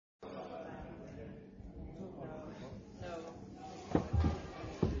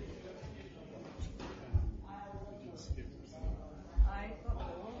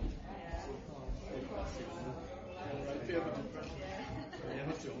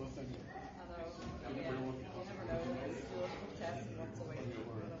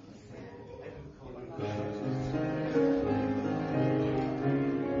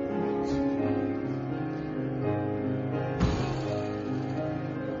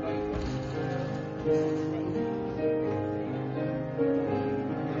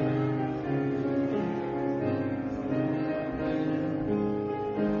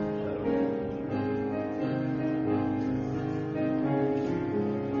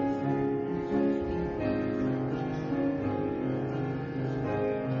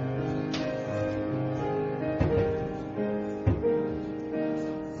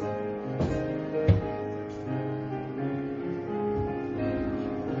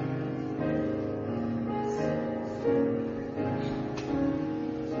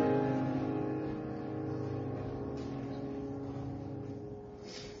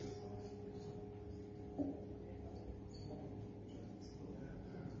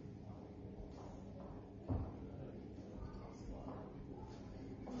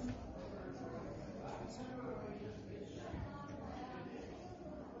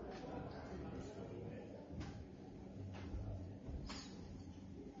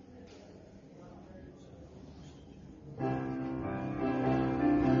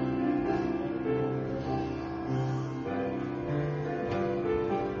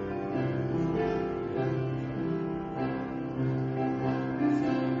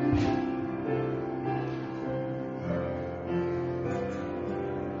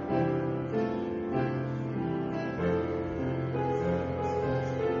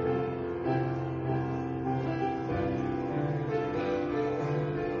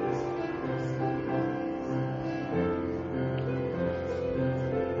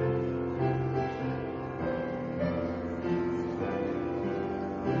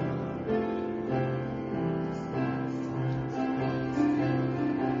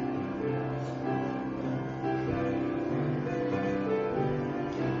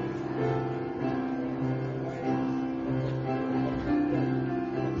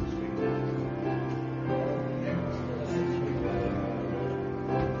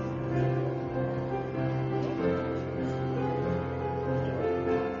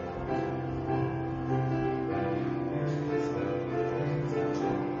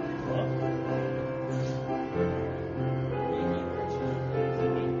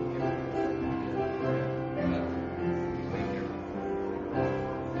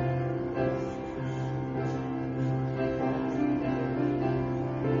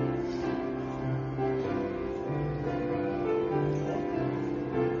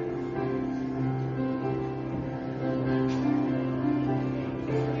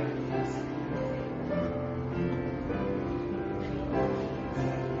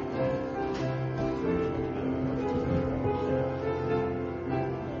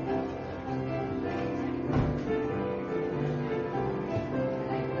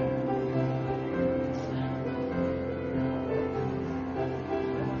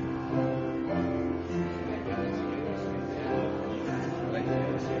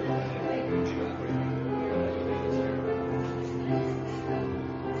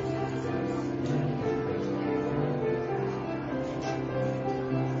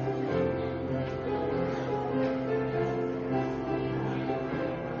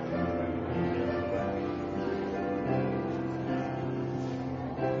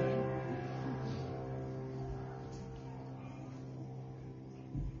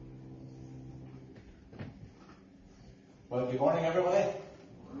Well, good morning, everybody.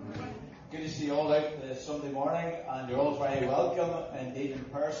 Good to see you all out this Sunday morning, and you're all very welcome, indeed in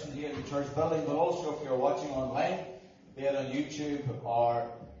person here in the church building, but also if you're watching online, be it on YouTube or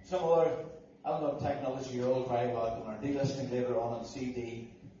some other element of technology, you're all very welcome. Or indeed listening later on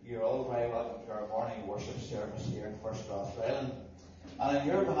CD, you're all very welcome to our morning worship service here in First Australia. And on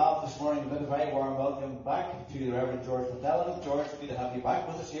your behalf this morning, a very warm welcome back to the Reverend George McClelland. George, good to have you back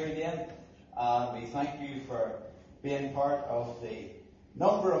with us here again. And we thank you for being part of the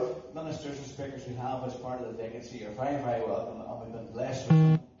number of ministers and speakers we have as part of the vacancy. You're very, very welcome, and we've been blessed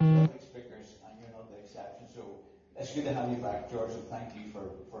with some lovely speakers, and you're not the exception. So it's good to have you back, George, and thank you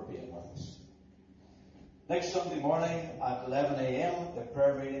for being with us. Next Sunday morning at 11 a.m, the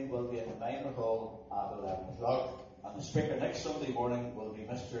prayer meeting will be in the Minor Hall at 11 o'clock, and the speaker next Sunday morning will be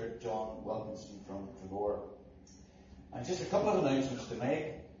Mr. John Wilkinson from Trevor. And just a couple of announcements to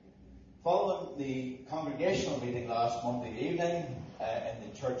make. Following the congregational meeting last Monday evening in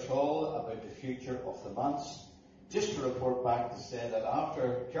the church hall about the future of the manse, just to report back to say that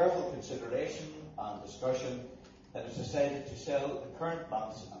after careful consideration and discussion, it was decided to sell the current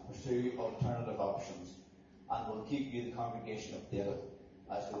manse and pursue alternative options, and we'll keep you, the congregation, updated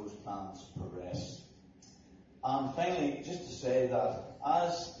as those plans progress. And finally, just to say that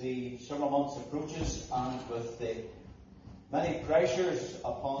as the summer months approaches, and with the many pressures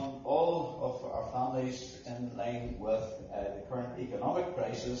upon all of our families in line with the current economic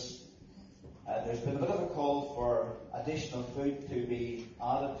crisis, There's been a bit of a call for additional food to be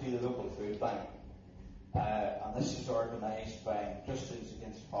added to the local food bank. And this is organised by Christians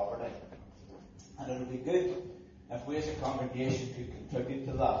Against Poverty. And it would be good if we as a congregation could contribute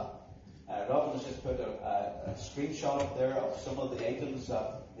to that. Robin has just put a screenshot up there of some of the items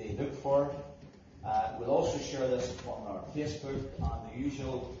that they look for. We'll also share this on our Facebook and the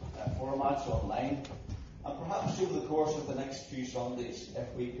usual formats online. And perhaps over the course of the next few Sundays,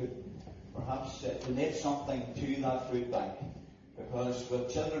 if we could perhaps donate something to that food bank. Because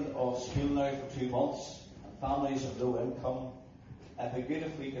with children off school now for 2 months and families of low income, it'd be good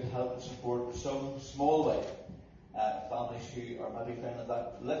if we could help and support some small way families who are maybe finding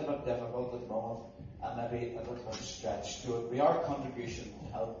that a little bit difficult at the moment and maybe a little bit stretched. So it would be our contribution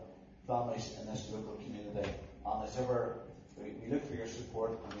to help families in this local community. And as ever, we look for your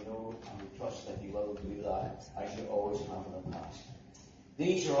support, and we know and we trust that you will do that as you always have in the past.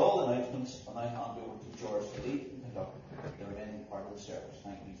 These are all the announcements, and I hand over to George to lead and conduct the remaining part of the service.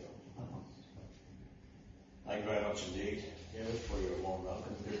 Thank you, George. Thank you very much indeed, David, for your warm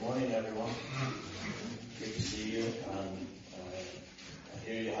welcome. Good morning, everyone. Good to see you. And I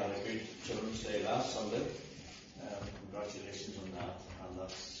hear you had a good Children's Day last Sunday. Congratulations on that, and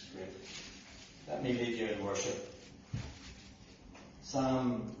that's great. Let me lead you in worship. The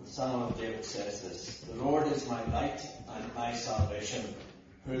Psalm of David says this: "The Lord is my light and my salvation.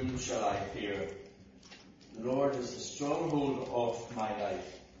 Whom shall I fear? The Lord is the stronghold of my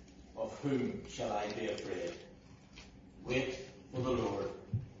life. Of whom shall I be afraid? Wait for the Lord.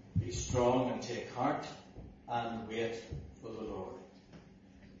 Be strong and take heart, and wait for the Lord."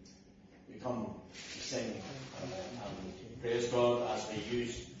 We come to sing and praise God as we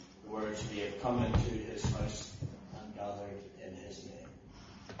use the words, "We have come into his house and gathered in his name."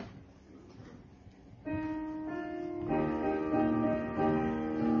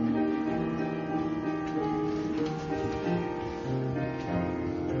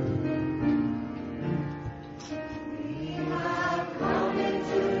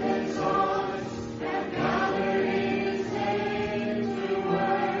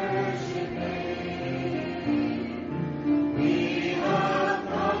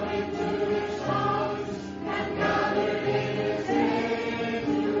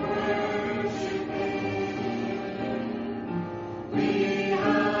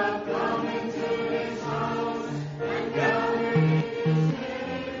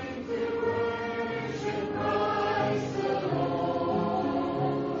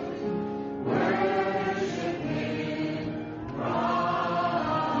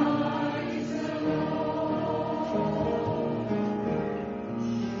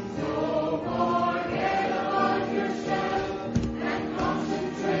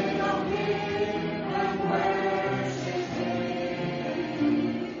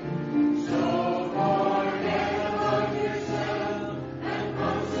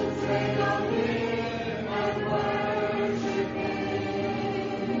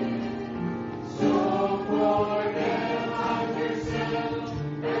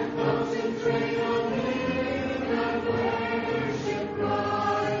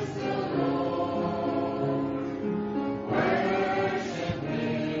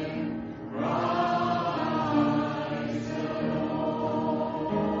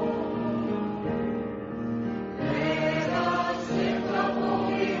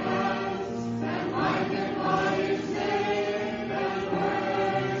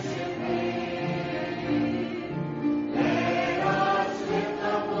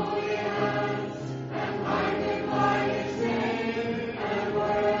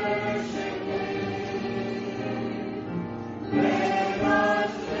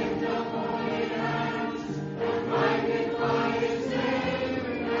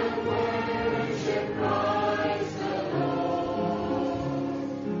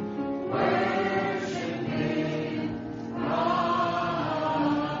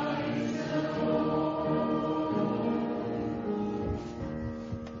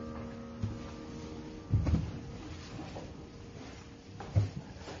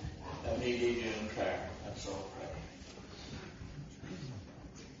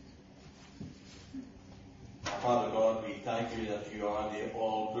 Father God, we thank you that you are the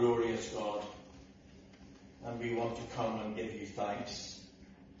all-glorious God, and we want to come and give you thanks.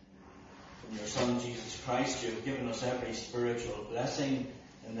 In your Son, Jesus Christ, you have given us every spiritual blessing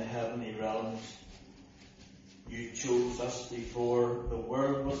in the heavenly realms. You chose us before the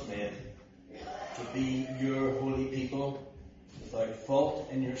world was made to be your holy people, without fault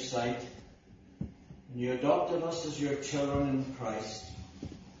in your sight. And you adopted us as your children in Christ.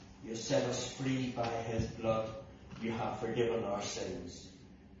 You set us free by his blood. You have forgiven our sins.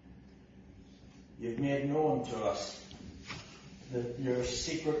 You've made known to us your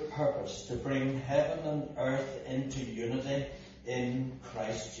secret purpose to bring heaven and earth into unity in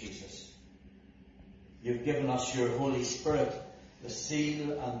Christ Jesus. You've given us your Holy Spirit, the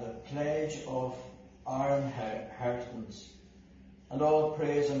seal and the pledge of our inheritance. And all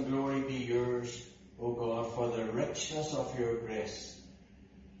praise and glory be yours, O God, for the richness of your grace,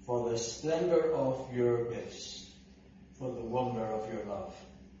 for the splendour of your gifts, for the wonder of your love.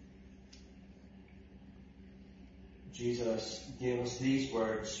 Jesus gave us these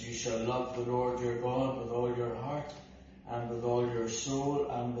words: you shall love the Lord your God with all your heart, and with all your soul,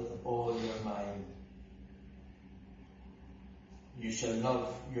 and with all your mind. You shall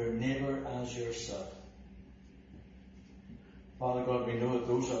love your neighbour as yourself. Father God, we know that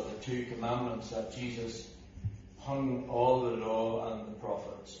those are the two commandments that Jesus hung all the law and the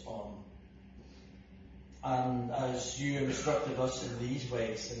prophets on. And as you instructed us in these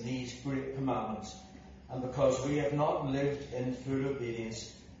ways, in these great commandments, and because we have not lived in full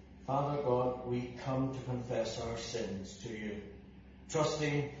obedience, Father God, we come to confess our sins to you,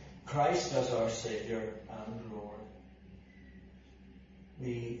 trusting Christ as our Saviour and Lord.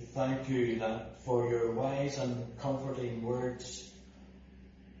 We thank you that for your wise and comforting words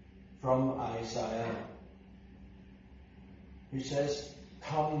from Isaiah, who says,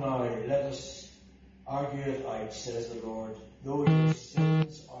 come now, let us argue it out, says the Lord. Though your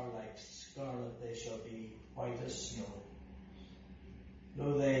sins are like scarlet, they shall be white as snow.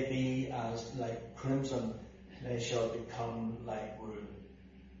 Though they be as like crimson, they shall become like wool.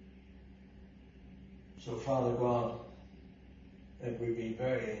 So, Father God, it would be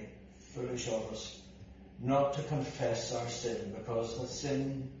very foolish of us not to confess our sin, because the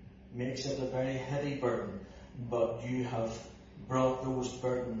sin makes it a very heavy burden. But you have brought those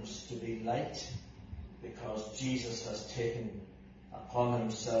burdens to be light, because Jesus has taken upon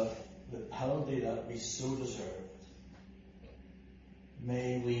himself the penalty that we so deserved.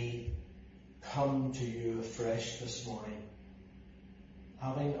 May we come to you afresh this morning,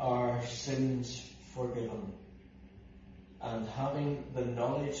 having our sins forgiven, and having the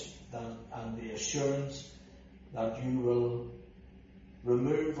knowledge that, and the assurance that you will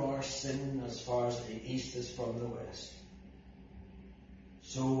remove our sin as far as the east is from the west.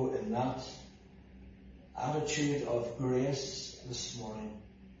 So in that attitude of grace this morning,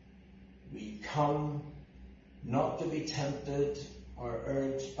 we come not to be tempted or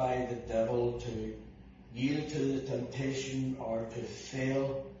urged by the devil to yield to the temptation or to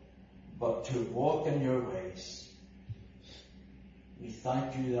fail, but to walk in your ways. We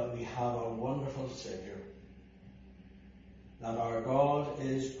thank you that we have a wonderful Saviour, that our God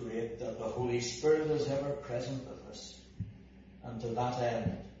is great, that the Holy Spirit is ever present with us, and to that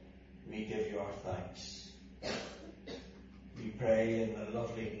end we give you our thanks. We pray in the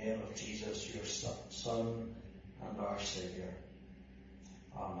lovely name of Jesus, your Son and our Saviour.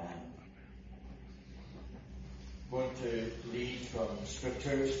 Amen. I'm going to read from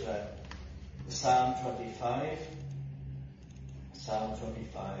Scriptures, Psalm 25. Psalm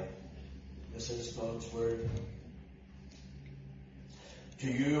 25. This is God's word. To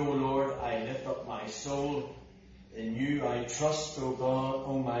you, O Lord, I lift up my soul. In you I trust, O God,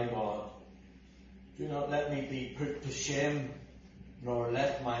 O my God. Do not let me be put to shame, nor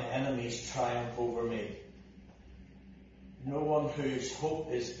let my enemies triumph over me. No one whose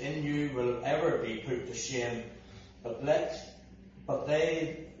hope is in you will ever be put to shame, but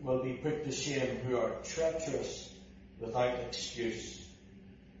they will be put to shame who are treacherous without excuse.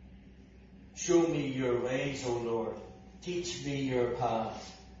 Show me your ways, O Lord. Teach me your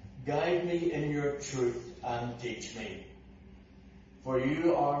path. Guide me in your truth and teach me. For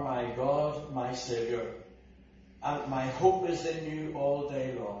you are my God, my Saviour, and my hope is in you all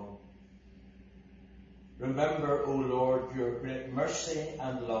day long. Remember, O Lord, your great mercy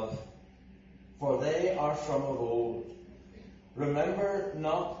and love, for they are from of old. Remember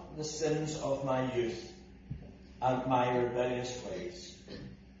not the sins of my youth and my rebellious ways.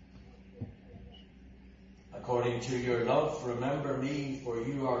 According to your love, remember me, for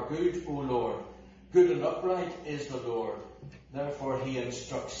you are good, O Lord. Good and upright is the Lord. Therefore he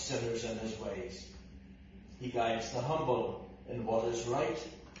instructs sinners in his ways. He guides the humble in what is right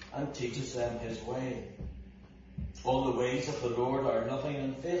and teaches them his way. All the ways of the Lord are loving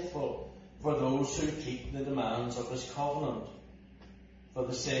and faithful for those who keep the demands of his covenant. For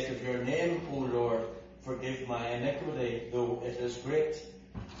the sake of your name, O Lord, forgive my iniquity, though it is great.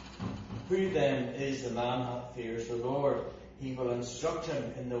 Who then is the man that fears the Lord? He will instruct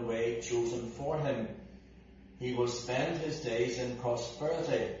him in the way chosen for him. He will spend his days in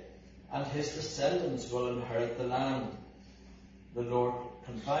prosperity, and his descendants will inherit the land. The Lord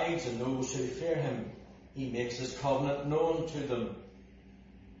confides in those who fear him. He makes his covenant known to them.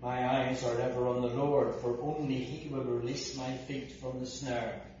 My eyes are ever on the Lord, for only he will release my feet from the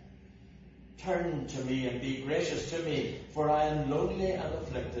snare. Turn to me and be gracious to me, for I am lonely and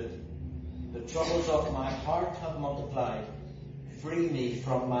afflicted. The troubles of my heart have multiplied. Free me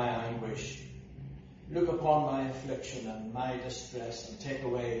from my anguish. Look upon my affliction and my distress, and take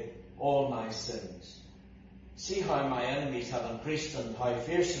away all my sins. See how my enemies have increased, and how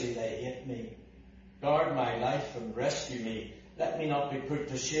fiercely they hate me. Guard my life and rescue me. Let me not be put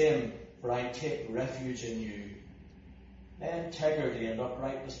to shame, for I take refuge in you. May integrity and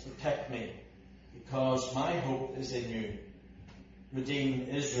uprightness protect me, because my hope is in you. Redeem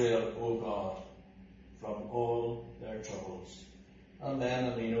Israel, O God, from all their troubles. Amen.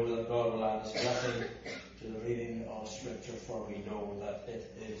 And we know that God will add his blessing to the reading of Scripture, for we know that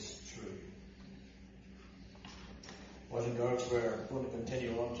it is true. Boys and girls, we're going to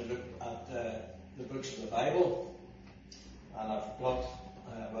continue on to look at the books of the Bible. And I've got,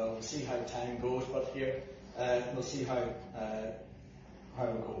 well, we'll see how time goes, but here we'll see how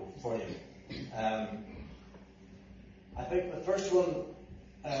it'll go for you. I think the first one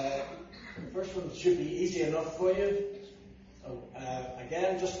should be easy enough for you.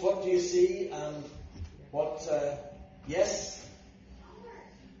 Again, just what do you see and what, yes,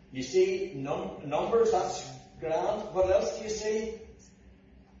 you see numbers, that's grand. What else do you see?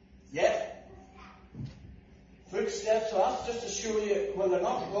 Yeah. Footsteps, so that's just to show you, well, they're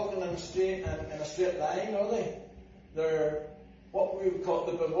not walking in a straight line, are they? They're what we would call,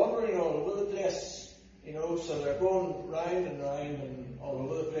 they've been wandering all over the place, so they're going round and round and all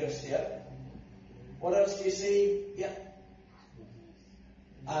over the place, yeah. What else do you see? Yeah.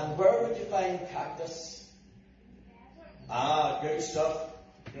 And where would you find cactus? Good stuff.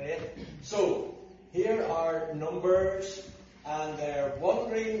 Great. So, here are numbers, and they're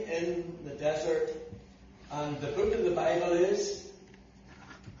wandering in the desert, and the book of the Bible is,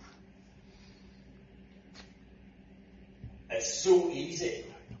 it's so easy.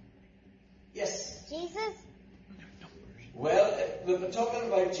 Yes? Jesus? Well, we've been talking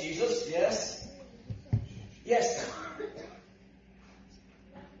about Jesus, yes? Yes.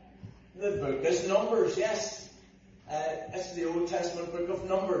 The book is Numbers, yes. It's the Old Testament book of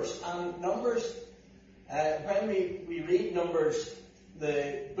Numbers. And Numbers, when we read Numbers,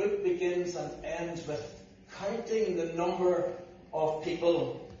 the book begins and ends with counting the number of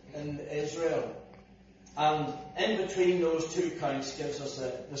people in Israel. And in between those two counts gives us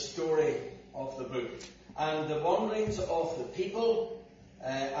the story of the book. And the wanderings of the people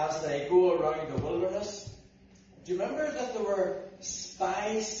as they go around the wilderness. Do you remember that there were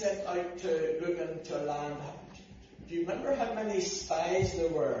spies sent out to look into land? Do you remember how many spies there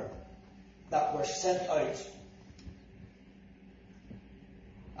were that were sent out?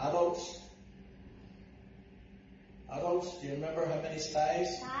 Adults, do you remember how many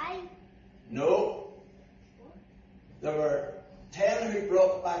spies? 5? No. There were 10 who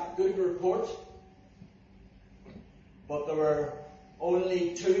brought back good report, but there were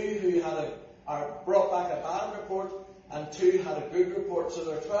only 2 who brought back a bad report, and 2 had a good report. So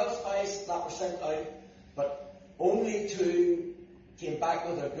there were 12 spies that were sent out, but only 2 came back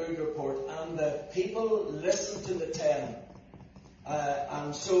with a good report, and the people listened to the 10.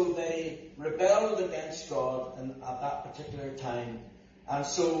 And so they rebelled against God at that particular time. And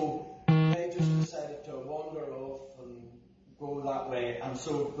so they just decided to wander off and go that way. And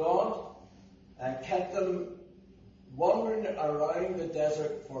so God kept them wandering around the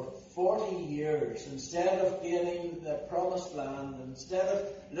desert for 40 years. Instead of gaining the promised land, instead of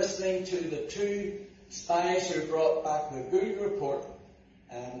listening to the 2 spies who brought back the good report,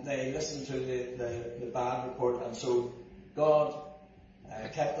 they listened to the bad report. And so God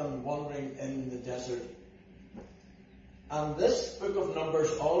kept them wandering in the desert. And this book of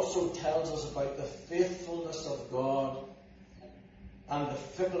Numbers also tells us about the faithfulness of God and the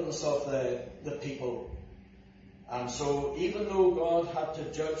fickleness of the people. And so even though God had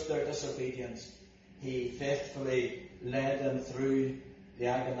to judge their disobedience, he faithfully led them through the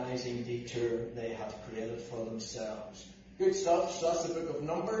agonizing detour they had created for themselves. Good stuff. So that's the book of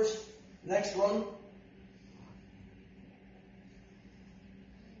Numbers. Next one.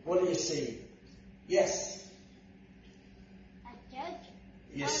 What do you see? Yes? A judge.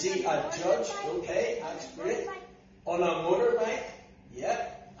 You see a judge? Okay, that's great. On a motorbike?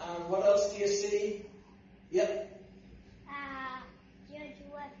 Yep. And what else do you see? Yep. Judge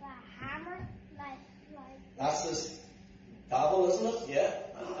with a hammer. That's his gavel, isn't it? Yeah.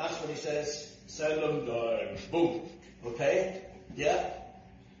 And that's what he says, send them down. Boom. Okay? Yeah.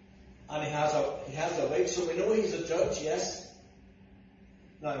 And he has a wig, so we know he's a judge, yes.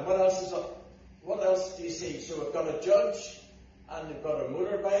 Now, what else do you see? So we've got a judge and we've got a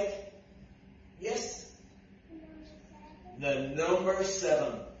motorbike. Yes? The number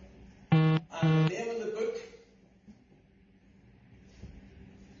 7. And the name of the book?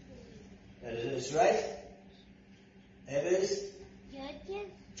 It is right. It is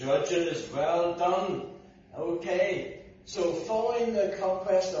Judges. Well done. Okay. So following the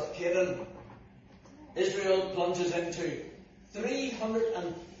conquest of Canaan, Israel plunges into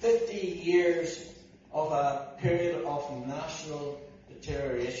 350 years of a period of national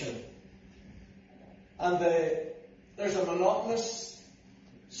deterioration. And there's a monotonous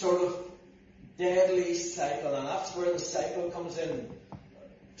sort of deadly cycle, and that's where the cycle comes in.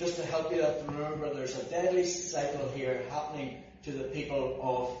 Just to help you to remember, there's a deadly cycle here happening to the people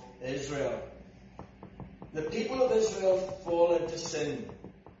of Israel. The people of Israel fall into sin.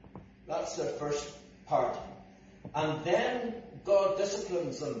 That's the first part. And then God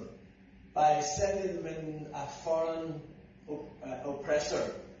disciplines them by sending them in a foreign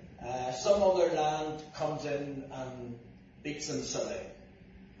oppressor. Some other land comes in and beats them silly,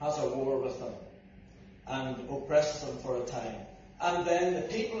 has a war with them, and oppresses them for a time. And then the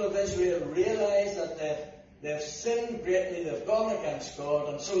people of Israel realize that they've sinned greatly, they've gone against God,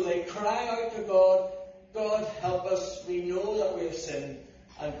 and so they cry out to God, God, help us, we know that we have sinned.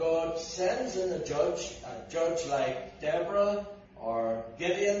 And God sends in a judge like Deborah, or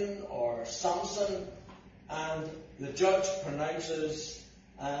Gideon, or Samson, and the judge pronounces,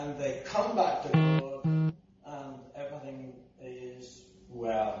 and they come back to God, and everything is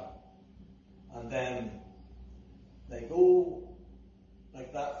well. And then they go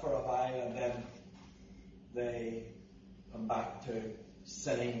like that for a while, and then they come back to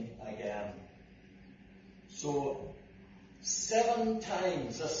sinning again. So 7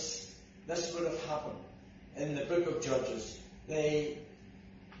 times this would have happened in the book of Judges. They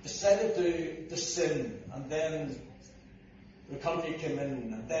decided to sin, and then the country came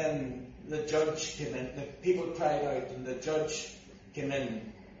in, and then the judge came in. The people cried out, and the judge came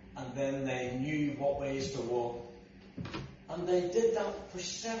in, and then they knew what ways to walk. And they did that for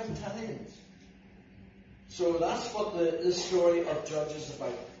 7 times. So that's what the story of Judges is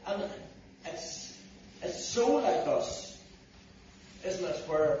about. And it's so like us, isn't it,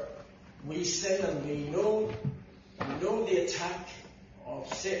 where we sin and we know the attack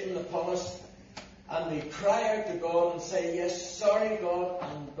of Satan upon us, and we cry out to God and say, yes, sorry God,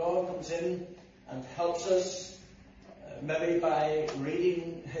 and God comes in and helps us, maybe by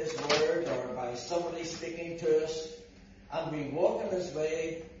reading His Word or by somebody speaking to us, and we walk in His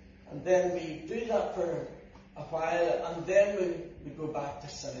way, and then we do that for a while, and then we go back to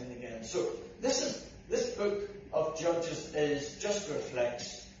sinning again. So this book of Judges just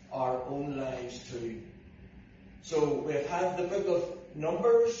reflects our own lives too. So we've had the book of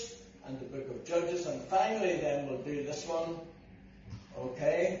Numbers and the book of Judges, and finally then we'll do this one.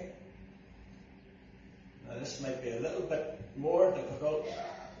 Okay? Now this might be a little bit more difficult.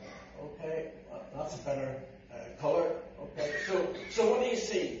 Okay, that's a better colour. Okay, so what do you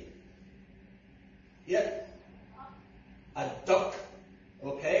see? Yep. A duck.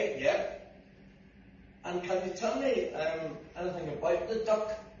 Okay, yep. And can you tell me anything about the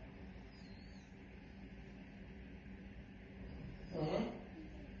duck? Mm-hmm.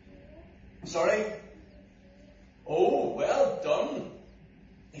 Sorry? Oh, well done.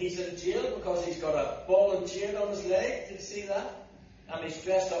 He's in jail because he's got a ball and chain on his leg. Did you see that? And he's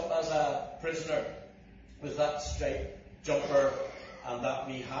dressed up as a prisoner with that striped jumper and that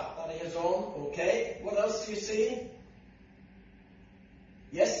wee hat that he has on. Okay, what else do you see?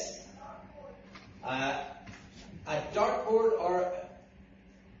 Yes? A dartboard, or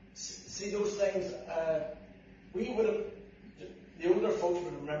see those things? We would have, the older folks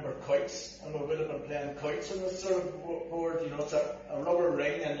would remember quoits, and we would have been playing quoits on this sort of board. You know, it's a rubber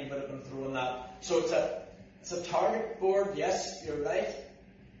ring, and you would have been throwing that. So it's a target board. Yes, you're right.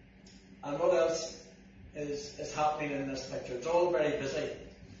 And what else is happening in this picture? It's all very busy.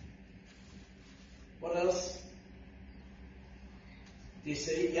 What else? Do you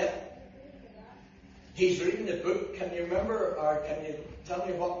see? Yep. He's reading the book. Can you remember, or can you tell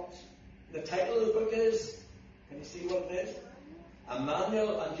me what the title of the book is? Can you see what it is? A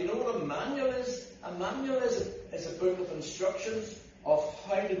manual. And do you know what a manual is? A manual is a book of instructions of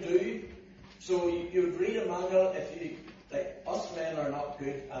how to do. So you would read a manual if you, like us men are not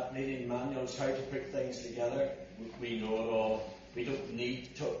good at reading manuals, how to put things together. We know it all. We don't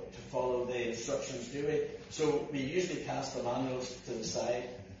need to follow the instructions, do we? So we usually cast the manuals to the side.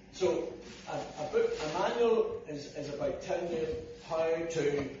 So a manual is about telling you how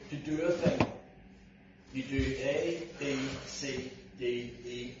to do a thing. You do A, B, C,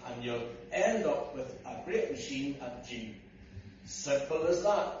 and you'll end up with a great machine at G. Simple as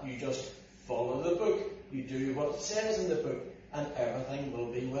that. You just follow the book. You do what it says in the book, and everything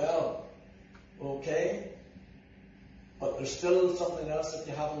will be well. Okay? But there's still something else that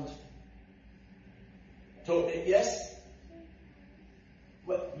you haven't told me. Yes?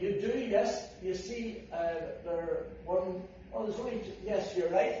 Well, you do, yes. You see, there's only two. Yes, you're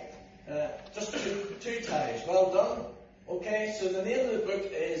right. Just two ties. Well done. Okay, so the name of the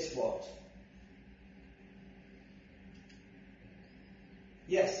book is what?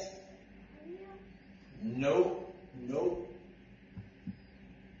 Yes? No.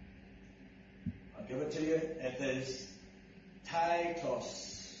 I'll give it to you. It is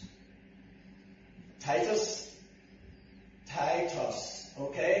Titus. Titus.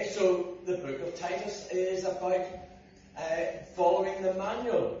 Okay, so the book of Titus is about following the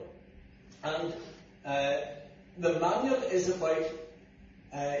manual. And the manual is about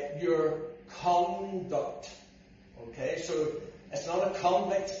your conduct. Okay, so it's not a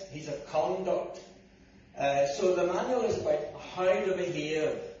convict, he's a conduct. So the manual is about how to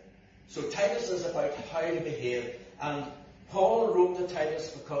behave. So Titus is about how to behave. And Paul wrote to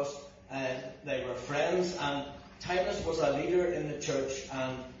Titus because they were friends, and Titus was a leader in the church,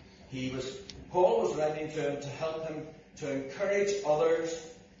 and Paul was writing to him to help him to encourage others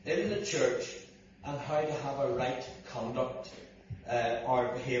in the church and how to have a right conduct or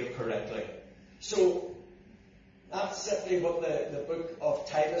behave correctly. So that's simply what the book of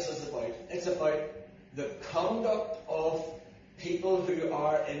Titus is about. It's about the conduct of people who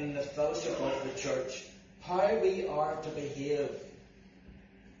are in the fellowship of the church, how we are to behave.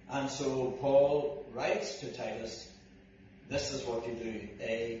 And so Paul writes to Titus, this is what you do,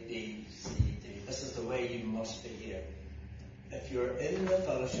 A, B, C, D. This is the way you must behave. If you're in the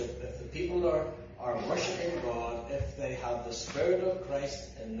fellowship, if the people are worshipping God, if they have the Spirit of Christ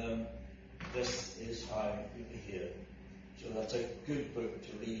in them, this is how you behave. So that's a good book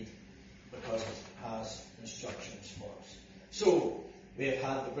to read because it has instructions for us. So we have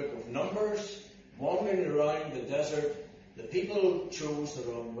had the book of Numbers, wandering around the desert. The people chose the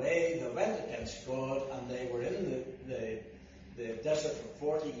wrong way. They went against God, and they were in the desert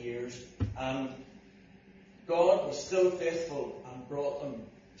for 40 years. And God was still faithful and brought them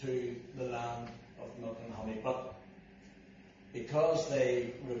to the land of milk and honey. But because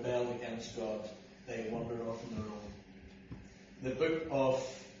they rebelled against God, they wandered off on their own. The book of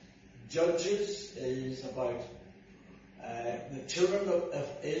Judges is about the children of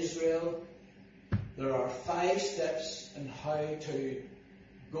Israel. There are 5 steps in how to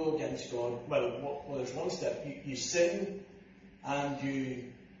go against God. Well, there's one step. You sin, and you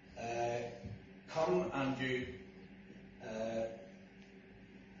come, and you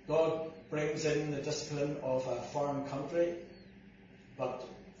God brings in the discipline of a foreign country. But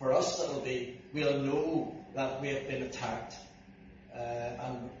for us, we'll know that we have been attacked,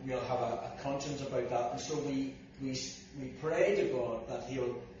 and we'll have a conscience about that. And so we pray to God that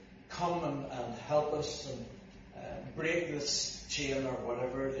He'll come and help us and break this chain or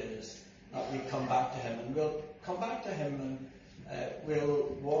whatever it is, that we come back to Him. And we'll come back to Him, and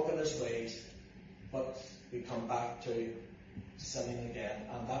we'll walk in His ways, but we come back to sinning again.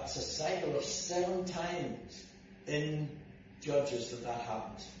 And that's a cycle of 7 times in Judges that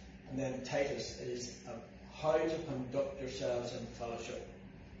happens. And then Titus is how to conduct yourselves in fellowship.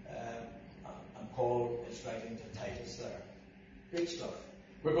 And Paul is writing to Titus there. Good stuff.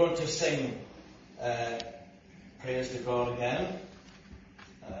 We're going to sing Praise to God again.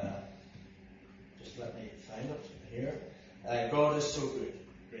 Just let me find it here. God is so good.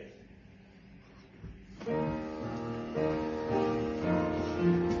 Great. Me.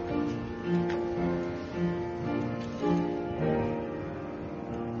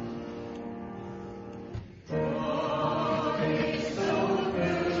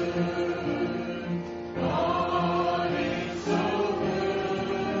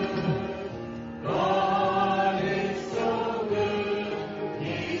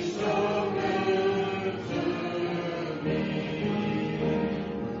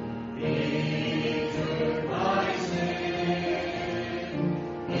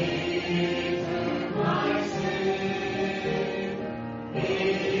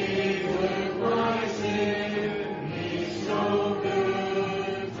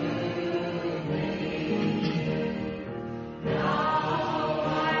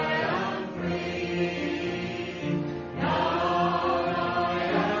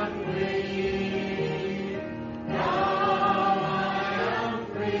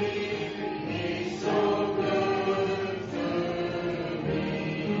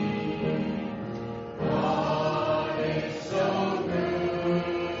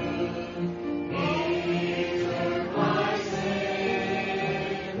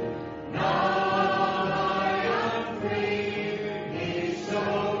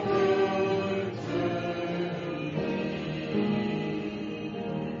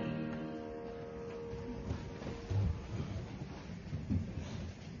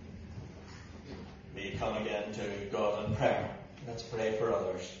 come again to God in prayer. Let's pray for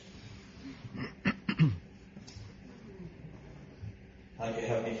others. Thank you,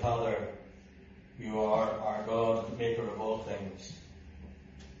 Heavenly Father. You are our God and maker of all things.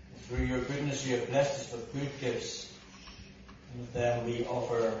 Through your goodness you have blessed us with good gifts. And with them we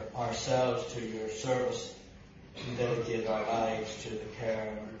offer ourselves to your service and dedicate our lives to the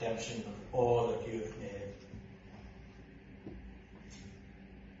care and redemption of all that you have made.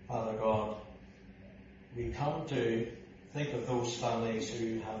 Father God, we come to think of those families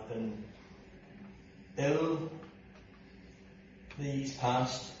who have been ill these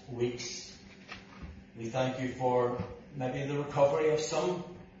past weeks. We thank you for maybe the recovery of some,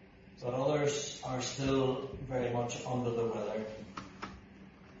 but others are still very much under the weather.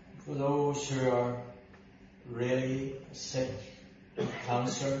 For those who are really sick with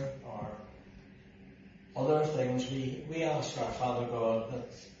cancer or other things, we ask our Father God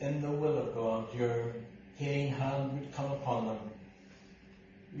that in the will of God your healing hand would come upon them.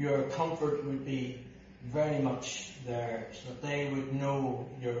 Your comfort would be very much there, so that they would know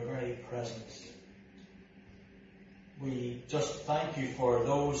your very presence. We just thank you for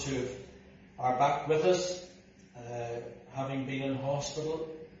those who are back with us, having been in hospital.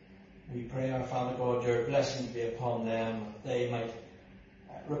 We pray, our Father God, your blessing be upon them, that they might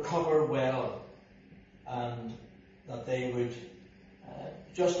recover well, and that they would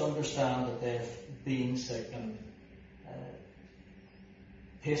just understand that they've been sick and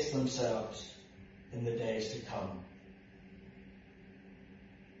pace themselves in the days to come.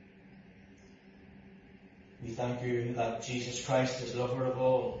 We thank you that Jesus Christ is lover of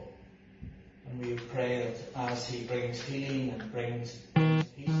all, and we pray that as he brings healing and brings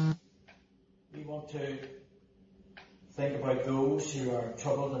peace, we want to think about those who are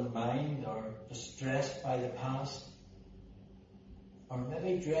troubled in mind or distressed by the past, or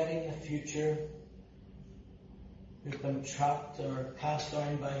maybe dreading the future, who've been trapped or cast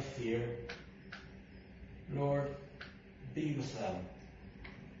down by fear. Lord, be with them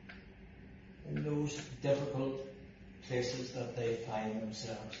in those difficult places that they find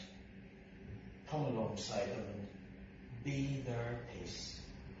themselves. Come alongside them and be their peace.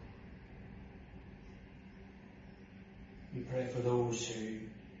 We pray for those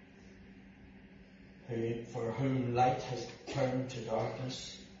for whom light has turned to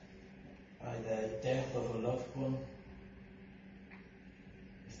darkness by the death of a loved one.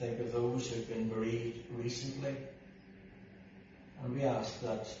 We think of those who've been bereaved recently, and we ask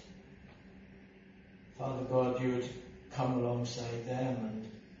that, Father God, you would come alongside them,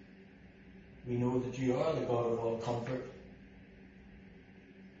 and we know that you are the God of all comfort,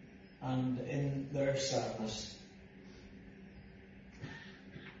 and in their sadness,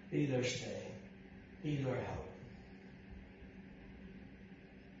 be their stay, be their help.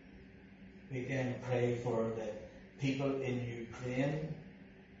 We again pray for the people in Ukraine.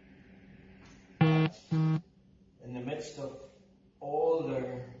 In the midst of all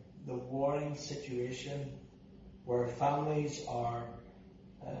the warring situation, where families are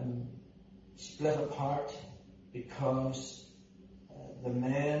split apart because the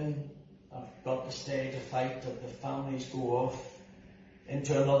men have got to stay to fight, that the families go off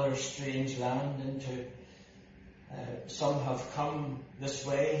into another strange land, some have come this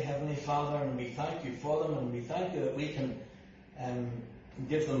way, Heavenly Father, and we thank you for them, and we thank you that we can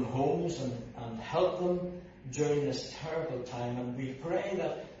give them homes and help them during this terrible time. And we pray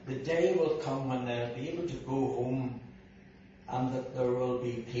that the day will come when they'll be able to go home and that there will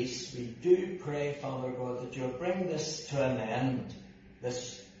be peace. We do pray, Father God, that you'll bring this to an end,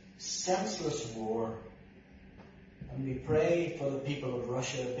 this senseless war. And we pray for the people of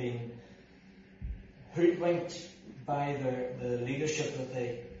Russia being hoodwinked by the leadership that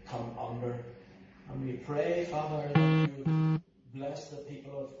they come under. And we pray, Father, that you bless the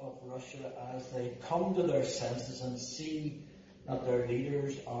people of Russia as they come to their senses and see that their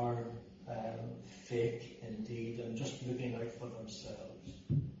leaders are fake indeed and just looking out for themselves.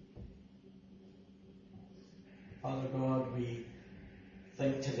 Father God, we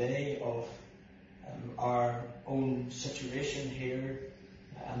think today of our own situation here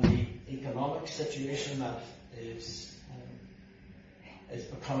and the economic situation that is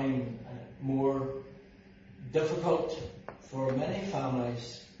becoming more difficult for many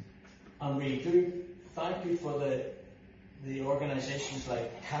families. And we do thank you for the organisations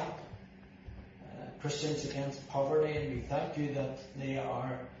like CAP, Christians Against Poverty, and we thank you that they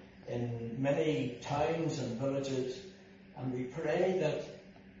are in many towns and villages, and we pray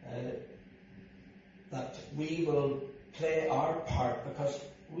that we will play our part, because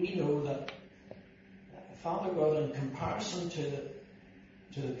we know that, Father God, in comparison to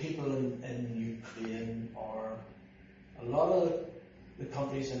to the people in Ukraine, or a lot of the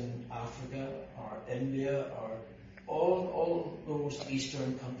countries in Africa or India, or all those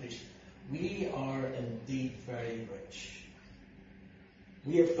eastern countries, we are indeed very rich.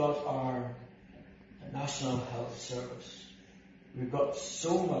 We have got our National Health Service. We've got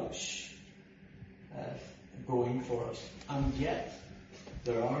so much going for us, and yet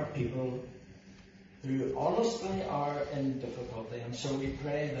there are people who honestly are in difficulty, and so we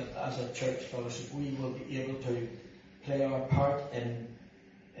pray that as a church fellowship we will be able to play our part in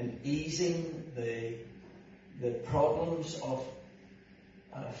easing the problems of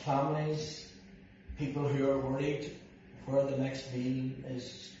families, people who are worried where the next meal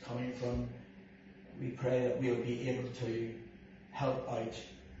is coming from. We pray that we'll be able to help out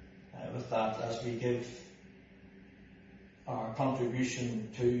with that as we give our contribution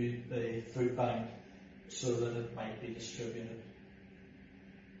to the food bank so that it might be distributed.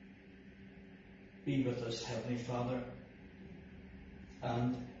 Be with us, Heavenly Father,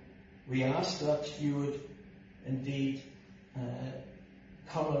 and we ask that you would indeed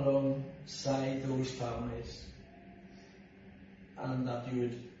come alongside those families, and that you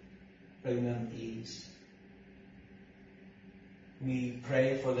would bring them ease. We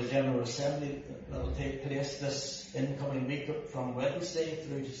pray for the General Assembly that will take place this incoming week from Wednesday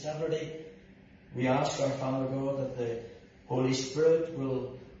through to Saturday. We ask our Father God that the Holy Spirit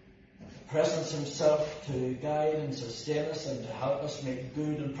will presence himself to guide and sustain us and to help us make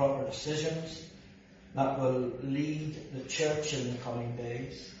good and proper decisions that will lead the church in the coming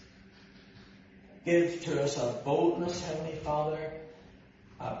days. Give to us a boldness, Heavenly Father,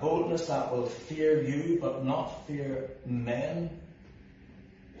 a boldness that will fear you but not fear men.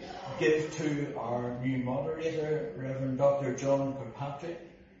 Give to our new moderator, Reverend Dr. John Kirkpatrick,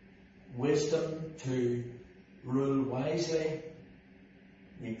 wisdom to rule wisely.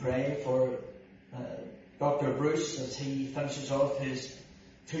 We pray for Dr. Bruce as he finishes off his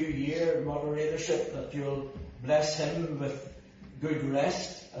 2-year moderatorship, that you'll bless him with good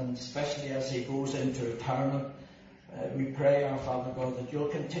rest, and especially as he goes into retirement. We pray, our Father God, that you'll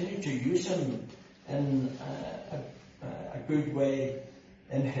continue to use him in a good way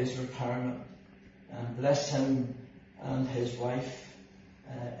in his retirement, and bless him and his wife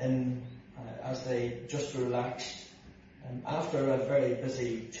as they just relaxed after a very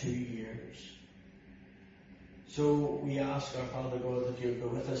busy 2 years. So we ask, our Father God, that you'll go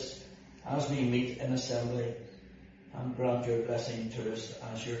with us as we meet in assembly, and grant your blessing to us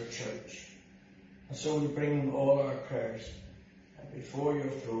as your church. And so we bring all our prayers before your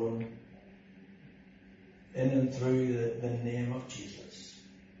throne, in and through the name of Jesus.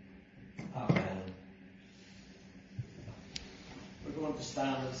 Amen. We're going to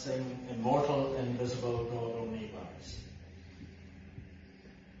stand and sing Immortal, Invisible, God Only Wise.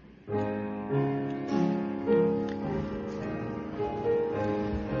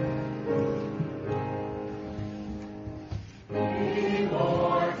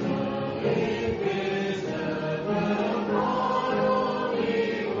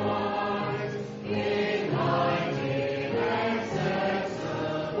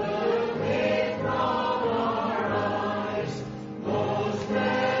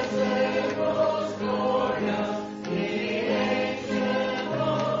 Glorious, the ancient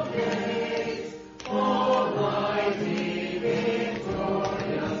of days.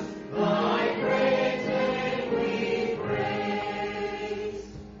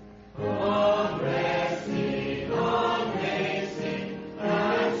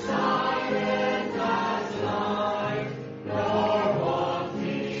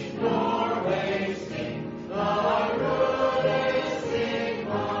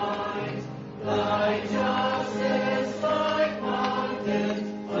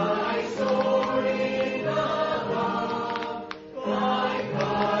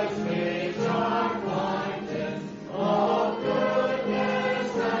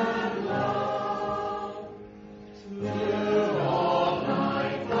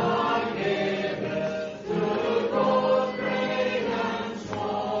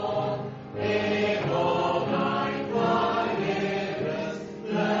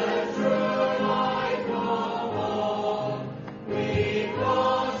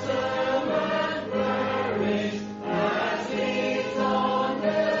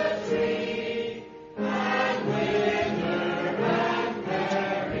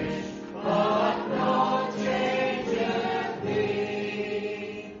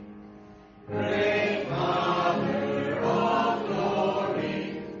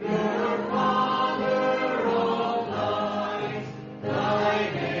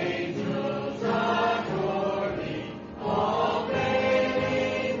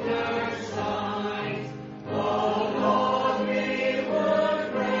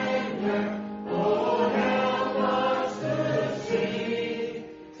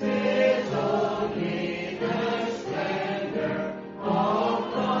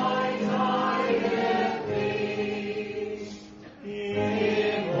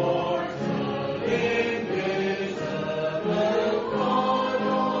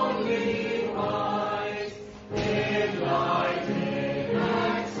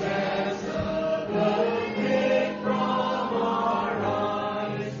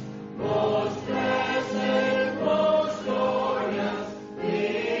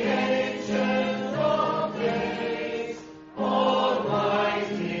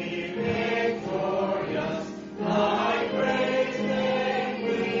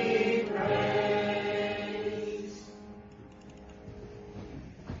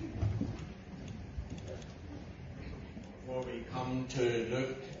 come to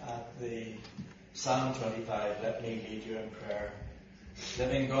look at the Psalm 25, let me lead you in prayer.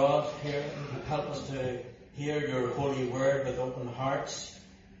 Living God, help us to hear your holy word with open hearts,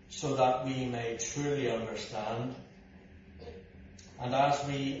 so that we may truly understand. And as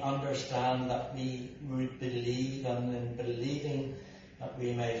we understand, that we would believe, and in believing that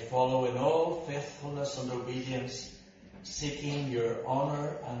we may follow in all faithfulness and obedience, seeking your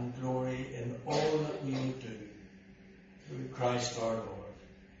honour and glory in all that we do. Through Christ our Lord.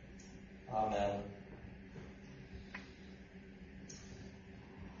 Amen.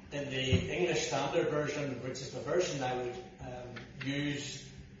 In the English Standard Version, which is the version I would use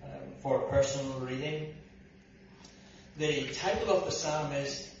for personal reading, the title of the psalm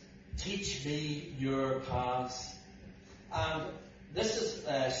is Teach Me Your Paths. And this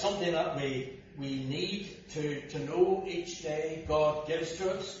is something that we need to know each day God gives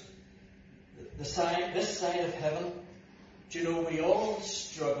to us. This side of heaven, do you know, we all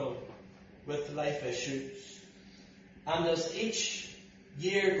struggle with life issues. And as each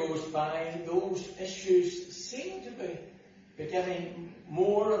year goes by, those issues seem to be getting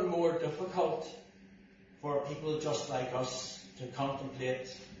more and more difficult for people just like us to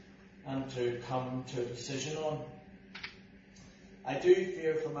contemplate and to come to a decision on. I do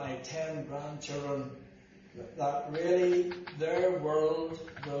fear for my 10 grandchildren that really their world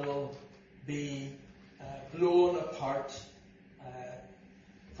will be blown apart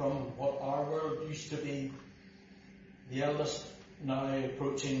from what our world used to be. The eldest now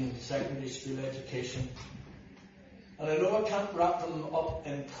approaching secondary school education. And I know I can't wrap them up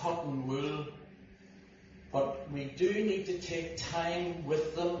in cotton wool, but we do need to take time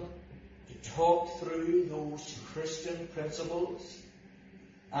with them to talk through those Christian principles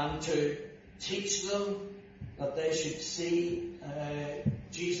and to teach them that they should see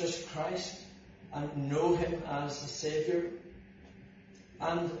Jesus Christ and know Him as the Saviour.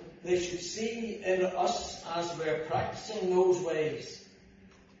 And they should see in us, as we're practicing those ways,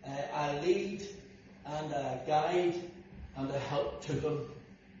 a lead and a guide and a help to them.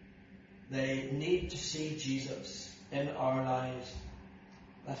 They need to see Jesus in our lives,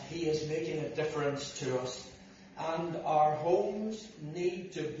 that He is making a difference to us. And our homes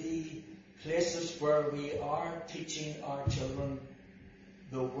need to be places where we are teaching our children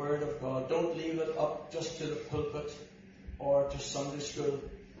the Word of God. Don't leave it up just to the pulpit or to Sunday school.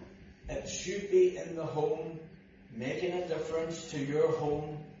 It should be in the home, making a difference to your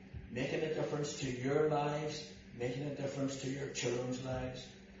home, making a difference to your lives, making a difference to your children's lives.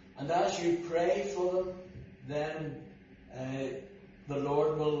 And as you pray for them, then the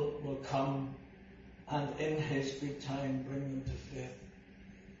Lord will come and in His good time bring them to faith.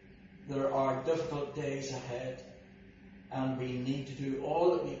 There are difficult days ahead, and we need to do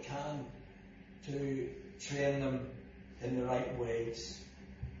all that we can to train them in the right ways.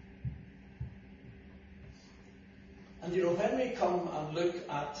 And you know, when we come and look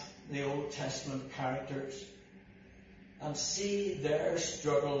at the Old Testament characters and see their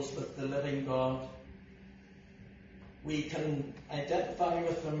struggles with the living God, we can identify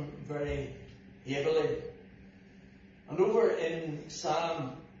with them very ably. And over in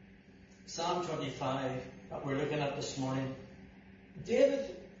Psalm 25 that we're looking at this morning,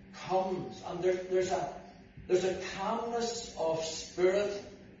 David comes, and there's a calmness of spirit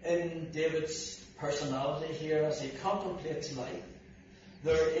in David's personality here as he contemplates life.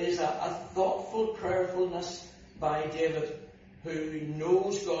 There is a thoughtful prayerfulness by David, who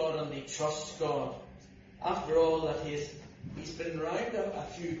knows God and he trusts God. After all, that he's been round a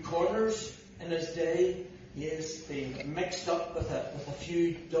few corners in his day. He has been mixed up with a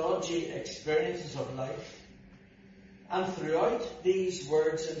few dodgy experiences of life. And throughout these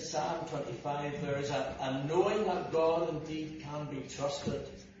words in Psalm 25, there is a knowing that God indeed can be trusted.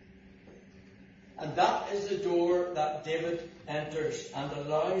 And that is the door that David enters and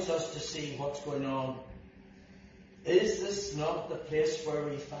allows us to see what's going on. Is this not the place where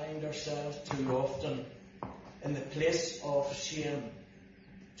we find ourselves too often? In the place of shame.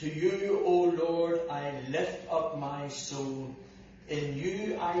 To you, O Lord, I lift up my soul. In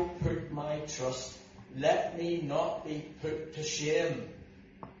you I put my trust. Let me not be put to shame.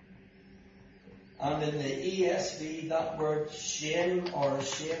 And in the ESV, that word shame or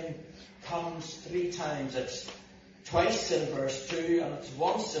shame comes 3 times. It's twice in verse 2 and it's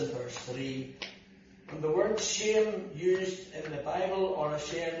once in verse 3. And the word shame used in the Bible, or a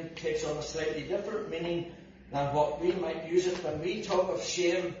shame, takes on a slightly different meaning than what we might use it. When we talk of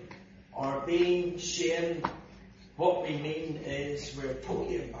shame or being shamed, what we mean is we're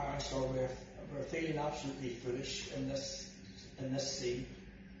totally embarrassed, or we're feeling absolutely foolish in this scene.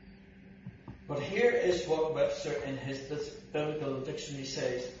 But here is what Webster in his biblical dictionary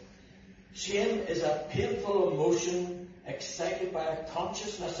says. Shame is a painful emotion excited by a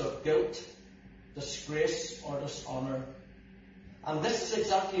consciousness of guilt, disgrace or dishonour. And this is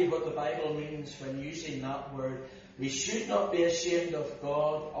exactly what the Bible means when using that word. We should not be ashamed of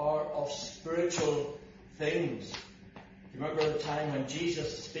God or of spiritual things. You remember the time when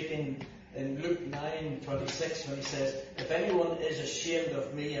Jesus, speaking in Luke 9:26, when he says, "If anyone is ashamed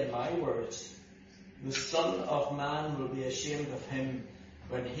of me and my words, the Son of Man will be ashamed of him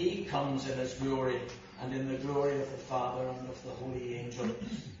when he comes in his glory and in the glory of the Father and of the holy angels."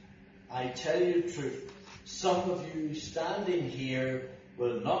 I tell you the truth, some of you standing here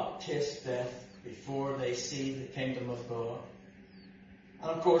will not taste death before they see the kingdom of God. And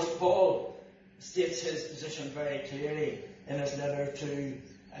of course, Paul states his position very clearly in his letter to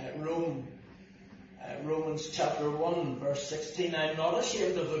Romans chapter 1, verse 16. "I'm not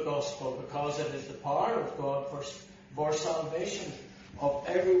ashamed of the gospel, because it is the power of God for salvation of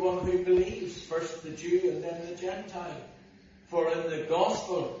everyone who believes, first the Jew and then the Gentile. For in the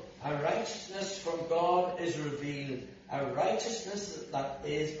gospel a righteousness from God is revealed, a righteousness that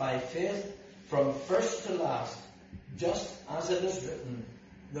is by faith from first to last, just as it is written,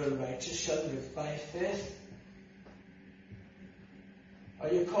 the righteous shall live by faith."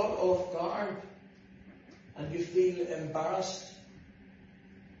 Are you caught off guard and you feel embarrassed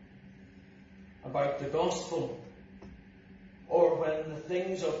about the gospel? Or when the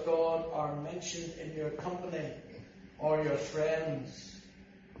things of God are mentioned in your company or your friends,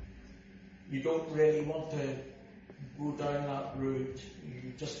 you don't really want to go down that route.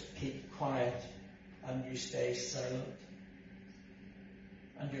 You just keep quiet and you stay silent.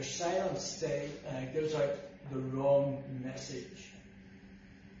 And your silence gives out the wrong message.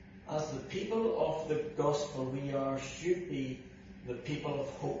 As the people of the gospel, we should be the people of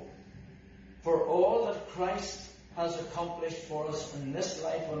hope. For all that Christ has accomplished for us in this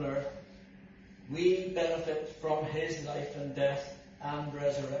life on earth, we benefit from his life and death and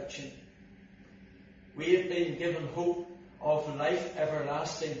resurrection. We have been given hope of life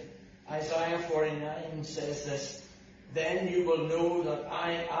everlasting. Isaiah 49 says this, "Then you will know that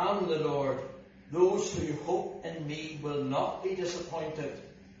I am the Lord. Those who hope in me will not be disappointed."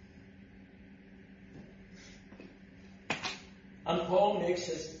 And Paul makes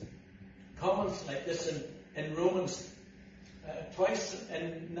his comments like this in Romans twice,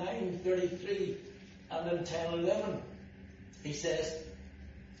 in 9:33 and in 10:11. He says,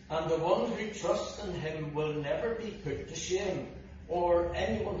 "And the one who trusts in him will never be put to shame, or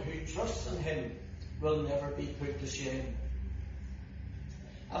anyone who trusts in him will never be put to shame."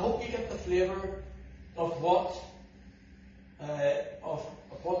 I hope you get the flavour of what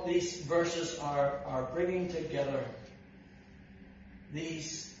these verses are bringing together.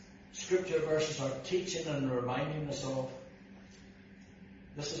 These scripture verses are teaching and reminding us of.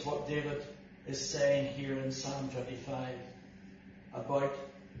 This is what David is saying here in Psalm 25 about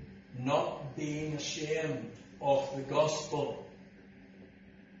not being ashamed of the gospel.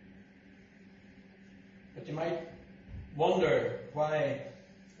 But you might wonder why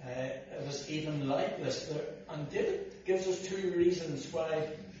it was even like this. And David gives us two reasons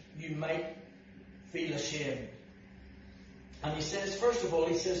why you might feel ashamed. And he says, first of all,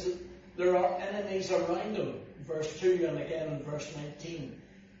 he says that there are enemies around him, verse 2 and again verse 19.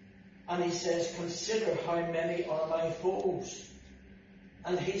 And he says, "Consider how many are my foes."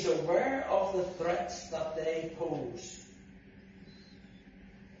 And he's aware of the threats that they pose.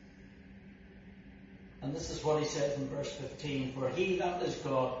 And this is what he says in verse 15, "For he, that is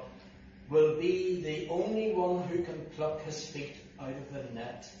God, will be the only one who can pluck his feet out of the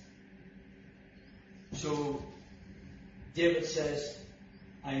net." So David says,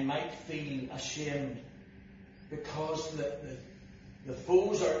 I might feel ashamed because the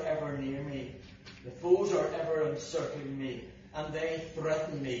foes are ever near me. The foes are ever encircling me, and they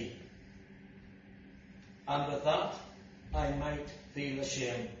threaten me. And with that, I might feel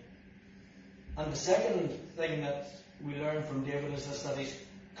ashamed. And the second thing that we learn from David is this, that he's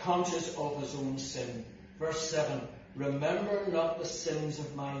conscious of his own sin. Verse 7, "Remember not the sins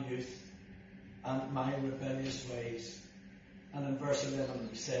of my youth and my rebellious ways." And in verse 11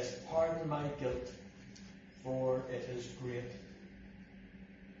 he says, "Pardon my guilt, for it is great."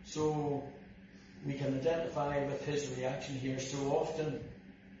 So we can identify with his reaction here. So often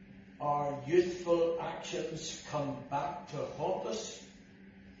our youthful actions come back to haunt us.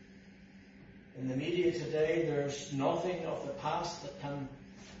 In the media today, there's nothing of the past that can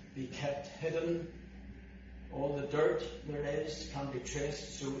be kept hidden. All the dirt there is can be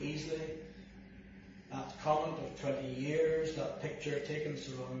traced so easily. That comment of 20 years, that picture taken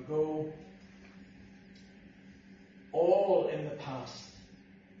so long ago, all in the past,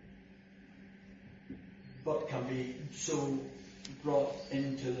 but can be so brought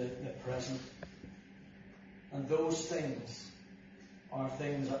into the present. And those things are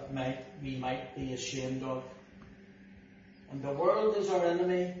things that we might be ashamed of. And the world is our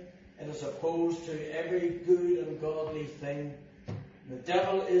enemy. It is opposed to every good and godly thing. The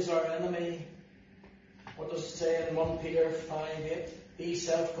devil is our enemy. What does it say in 1 Peter 5:8? Be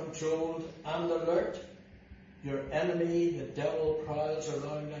self-controlled and alert. Your enemy, the devil, prowls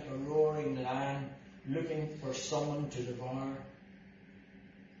around like a roaring lion, looking for someone to devour.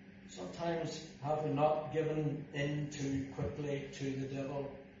 Sometimes have we not given in too quickly to the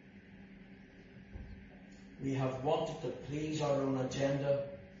devil? We have wanted to please our own agenda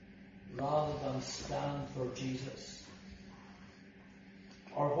rather than stand for Jesus.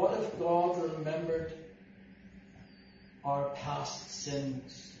 Or what if God remembered our past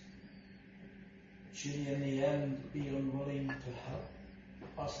sins? Should he in the end be unwilling to help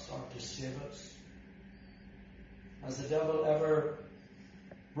us or to save us? Has the devil ever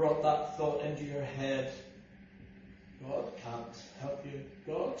brought that thought into your head? God can't help you.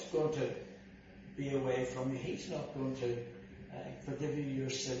 God's going to be away from you. He's not going to forgive you your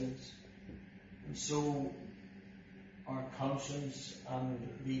sins. And so our conscience, and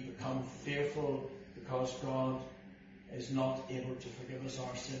we become fearful because God is not able to forgive us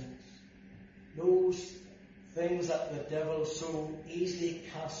our sins. Those things that the devil so easily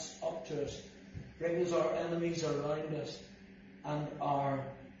casts up to us, brings our enemies around us and our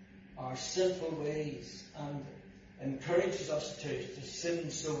sinful ways, and encourages us to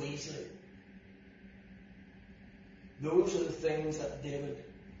sin so easily. Those are the things that David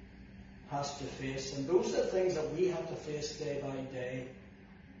has to face, and those are the things that we have to face day by day.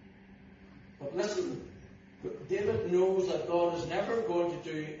 But listen, David knows that God is never going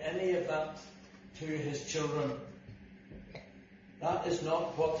to do any of that to his children. That is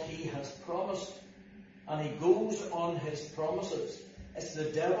not what he has promised, and he goes on his promises. It's the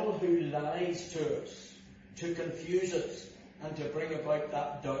devil who lies to us, to confuse us, and to bring about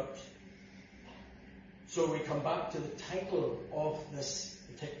that doubt. So we come back to the title of this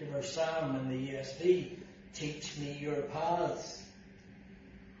particular psalm in the ESV, Teach Me Your Paths.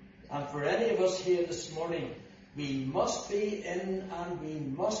 And for any of us here this morning, we must be in and we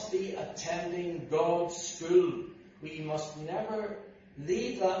must be attending God's school. We must never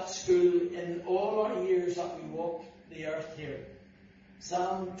leave that school in all our years that we walk the earth here.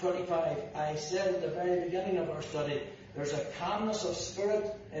 Psalm 25, I said at the very beginning of our study, there's a calmness of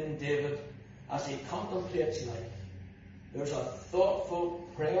spirit in David as he contemplates life. There's a thoughtful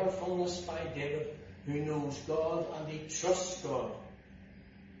prayerfulness by David who knows God and he trusts God.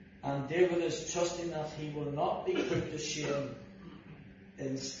 And David is trusting that he will not be put to shame.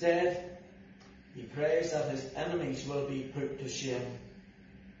 Instead, he prays that his enemies will be put to shame.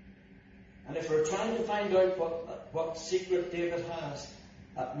 And if we're trying to find out what secret David has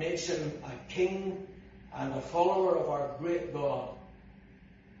that makes him a king and a follower of our great God,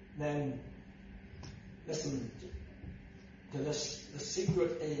 then listen to this. The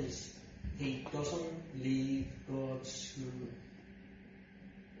secret is he doesn't leave God's school.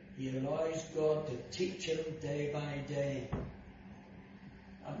 He allows God to teach him day by day.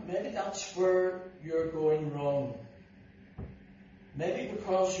 And maybe that's where you're going wrong. Maybe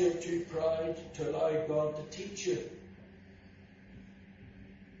because you're too proud to allow God to teach you.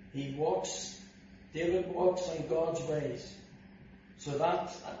 David walks in God's ways. So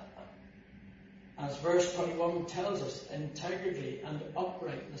that, as verse 21 tells us, integrity and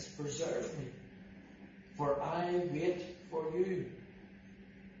uprightness preserve me, for I wait for you.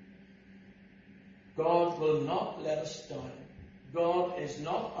 God will not let us down. God is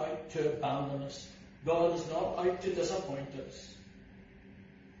not out to abandon us. God is not out to disappoint us.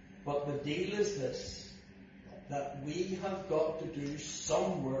 But the deal is this, that we have got to do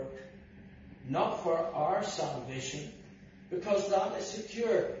some work, not for our salvation, because that is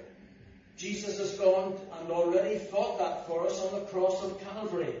secure. Jesus has gone and already fought that for us on the cross of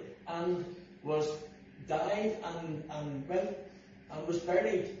Calvary, and died and went and was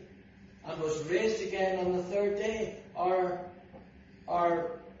buried and was raised again on the third day.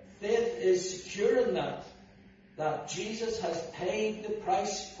 Our faith is secure in that Jesus has paid the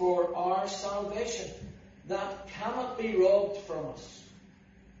price for our salvation. That cannot be robbed from us.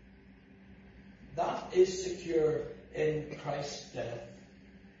 That is secure in Christ's death.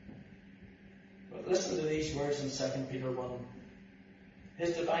 But listen to these words in 2 Peter 1.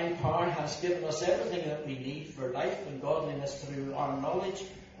 His divine power has given us everything that we need for life and godliness through our knowledge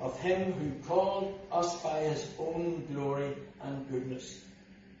of Him who called us by His own glory and goodness.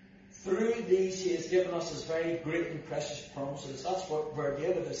 through these he has given us his very great and precious promises. That's where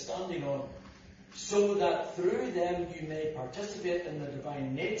David is standing on. So that through them you may participate in the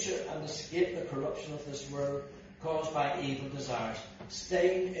divine nature and escape the corruption of this world caused by evil desires.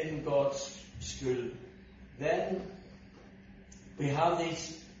 Staying in God's school. Then we have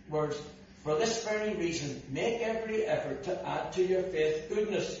these words. For this very reason, make every effort to add to your faith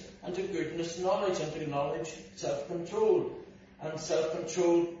goodness, and to goodness knowledge, and to knowledge self-control, and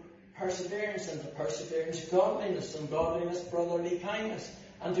self-control perseverance, and to perseverance godliness, and godliness brotherly kindness,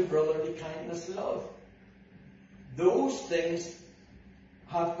 and to brotherly kindness love. Those things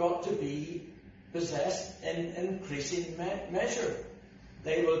have got to be possessed in increasing measure.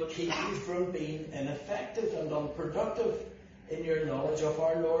 They will keep you from being ineffective and unproductive in your knowledge of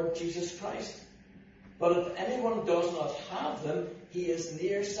our Lord Jesus Christ. But if anyone does not have them, he is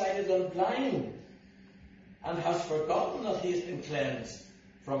nearsighted and blind, and has forgotten that he has been cleansed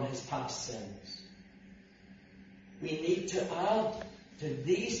from his past sins. We need to add to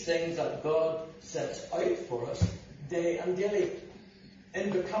these things that God sets out for us day and daily.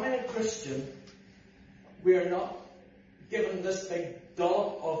 In becoming a Christian, we are not given this big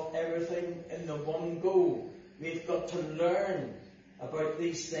dollop of everything in the one go. We've got to learn about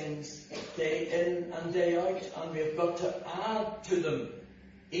these things day in and day out, and we've got to add to them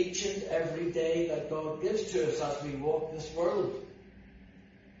each and every day that God gives to us as we walk this world.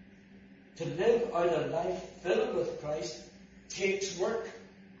 To live out a life filled with Christ takes work.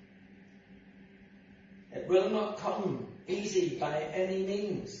 It will not come easy by any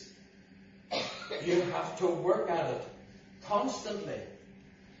means. You have to work at it constantly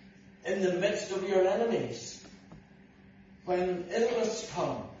in the midst of your enemies. When illness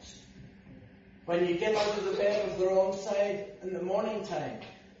comes, when you get out of the bed of the wrong side in the morning time,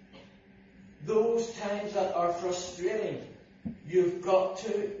 those times that are frustrating, you've got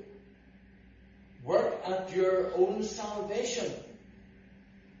to work at your own salvation.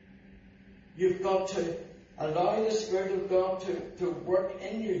 You've got to allow the Spirit of God to work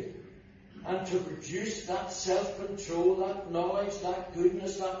in you and to produce that self-control, that knowledge, that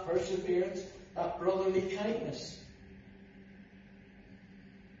goodness, that perseverance, that brotherly kindness.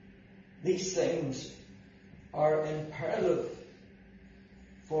 These things are imperative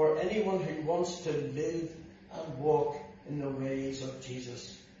for anyone who wants to live and walk in the ways of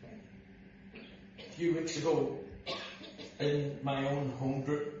Jesus. A few weeks ago, in my own home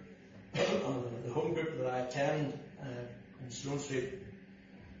group, the home group that I attend in Sloane Street,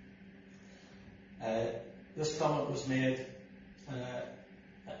 this comment was made.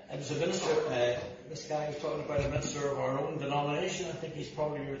 It was a minister, this guy was talking about a minister of our own denomination. I think he's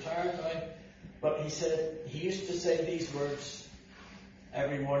probably retired now. But he said, he used to say these words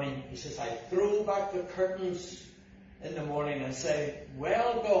every morning. He says, I throw back the curtains in the morning and say,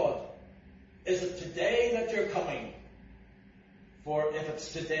 well, God, is it today that you're coming? For if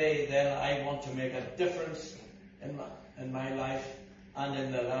it's today, then I want to make a difference in my life and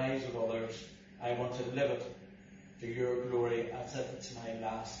in the lives of others. I want to live it to your glory as if it's my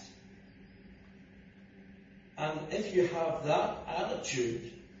last. And if you have that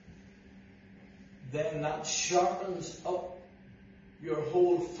attitude, then that sharpens up your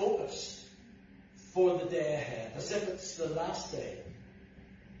whole focus for the day ahead, as if it's the last day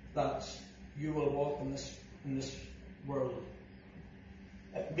that you will walk in this world.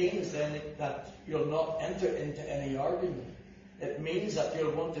 It means then that you'll not enter into any argument. It means that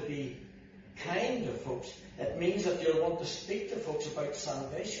you'll want to be kind to folks. It means that you'll want to speak to folks about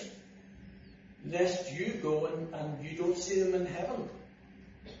salvation, lest you go and you don't see them in heaven.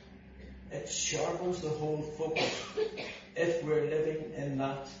 It sharpens the whole focus if we're living in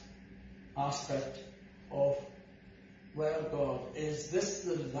that aspect of, well, God, is this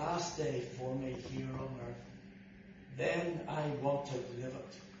the last day for me here on earth? Then I want to live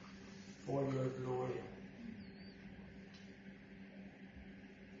it for your glory.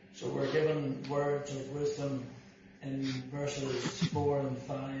 So we're given words of wisdom in verses 4 and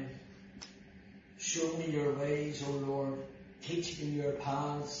 5. Show me your ways, O Lord. Teach me your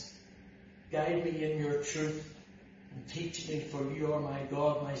paths. Guide me in your truth. And teach me, for you are my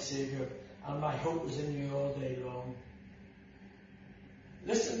God, my Saviour, and my hope is in you all day long.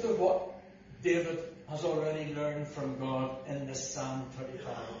 Listen to what David has already learned from God in this Psalm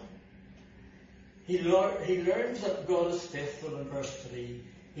 25. He learns that God is faithful in verse 3.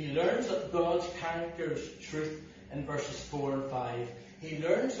 He learns that God's character is truth in verses 4 and 5. He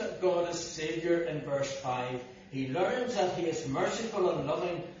learns that God is Saviour in verse 5. He learns that He is merciful and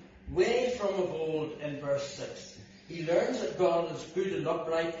loving way from of old in verse 6. He learns that God is good and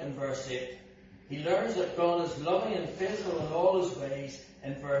upright in verse 8. He learns that God is loving and faithful in all His ways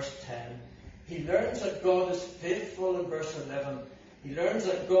in verse 10. He learns that God is faithful in verse 11. He learns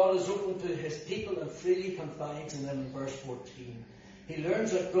that God is open to his people and freely confides in them in verse 14. He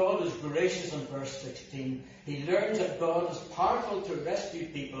learns that God is gracious in verse 16. He learns that God is powerful to rescue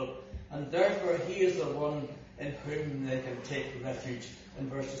people, and therefore he is the one in whom they can take refuge in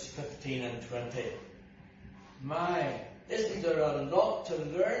verses 15 and 20. My, isn't there a lot to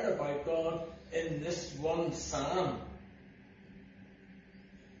learn about God in this one psalm?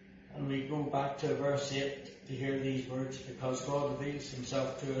 And we go back to verse 8 to hear these words, because God reveals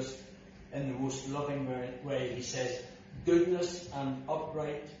himself to us in the most loving way. He says, good and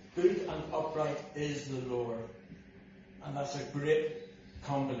upright is the Lord. And that's a great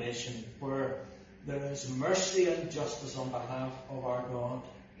combination, where there is mercy and justice on behalf of our God.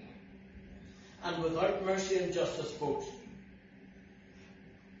 And without mercy and justice, folks,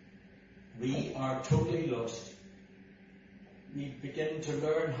 we are totally lost. We begin to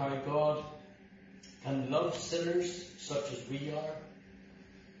learn how God can love sinners such as we are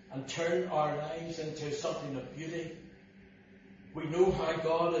and turn our lives into something of beauty. We know how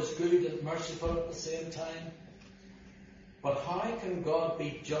God is good and merciful at the same time. But how can God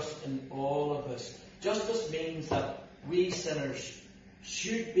be just in all of this? Justice means that we sinners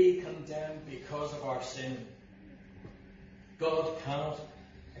should be condemned because of our sin. God cannot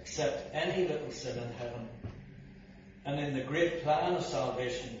accept any little sin in heaven. And in the great plan of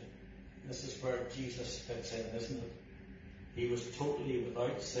salvation, this is where Jesus fits in, isn't it? He was totally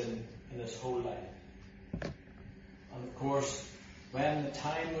without sin in his whole life. And of course, when the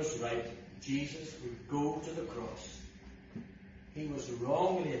time was right, Jesus would go to the cross. He was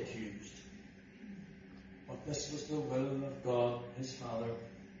wrongly accused. But this was the will of God, his Father.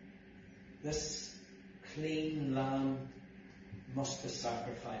 This clean lamb must be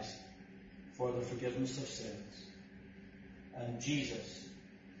sacrificed for the forgiveness of sins. And Jesus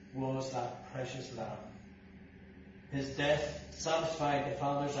was that precious lamb. His death satisfied the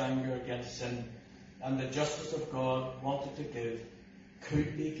Father's anger against sin, and the justice of God wanted to give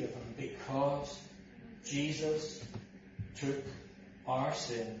could be given because Jesus took our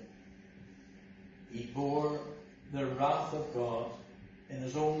sin. He bore the wrath of God in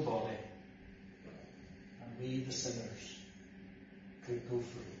his own body, and we, the sinners, could go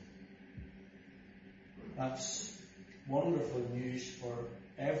free. That's wonderful news for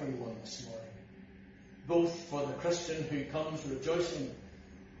everyone this morning. Both for the Christian who comes rejoicing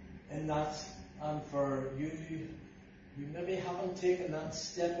in that, and for you who maybe haven't taken that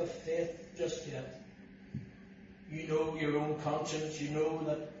step of faith just yet. You know your own conscience, you know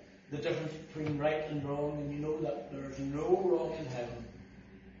that the difference between right and wrong, and you know that there's no wrong in heaven.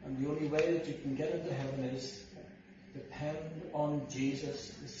 And the only way that you can get into heaven is depend on Jesus,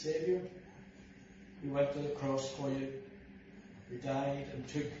 the Saviour, who went to the cross for you, who died and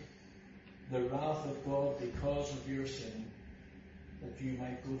took the wrath of God because of your sin, that you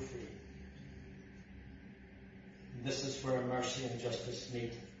might go free. And this is where mercy and justice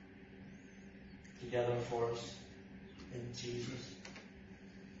meet together for us in Jesus.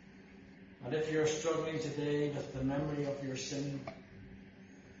 And if you're struggling today with the memory of your sin,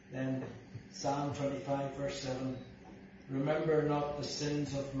 then Psalm 25 verse 7, remember not the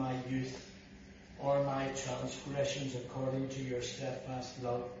sins of my youth, or my transgressions according to your steadfast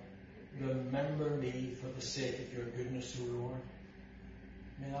love. Remember me for the sake of your goodness, O Lord.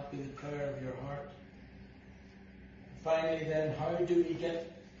 May that be the prayer of your heart. Finally then, how do we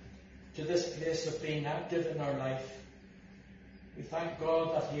get to this place of being active in our life? We thank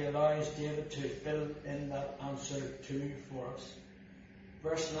God that he allows David to fill in that answer too for us.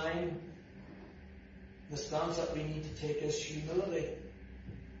 Verse 9, the stance that we need to take is humility.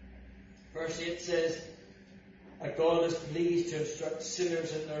 Verse 8 says that God is pleased to instruct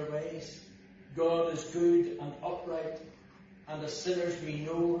sinners in their ways. God is good and upright, and as sinners we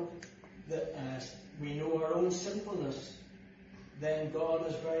know that we know our own sinfulness. Then God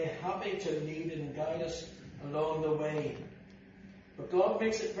is very happy to lead and guide us along the way. But God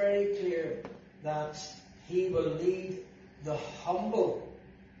makes it very clear that he will lead the humble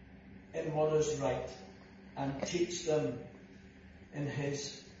in what is right and teach them in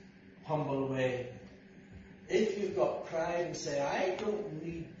his humble way. If you've got pride and say, I don't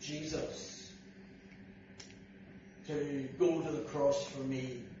need Jesus to go to the cross for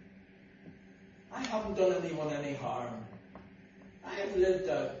me, I haven't done anyone any harm, I have lived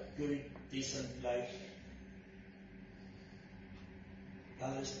a good, decent life,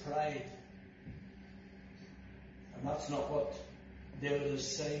 that is pride. And that's not what David is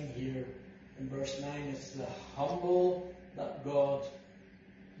saying here in verse 9. It's the humble that God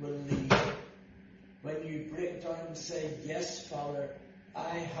will lead. When you break down and say, yes, Father,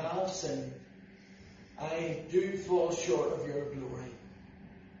 I have sinned. I do fall short of your glory.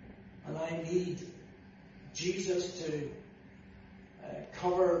 And I need Jesus to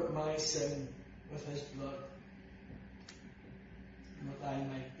cover my sin with his blood, and that I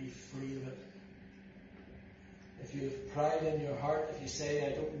might be free of it. If you have pride in your heart, if you say,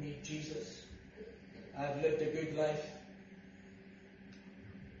 I don't need Jesus, I've lived a good life,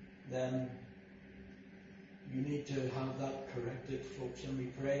 then you need to have that corrected, folks. And we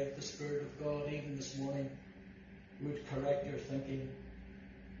pray that the Spirit of God, even this morning, would correct your thinking.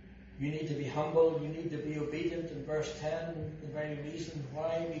 You need to be humble. You need to be obedient. In verse 10, the very reason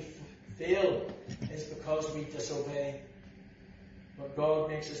why we fail is because we disobey. But God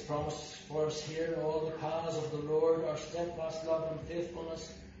makes his promise for us here. All the paths of the Lord are steadfast love and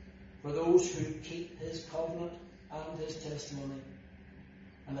faithfulness for those who keep his covenant and his testimony.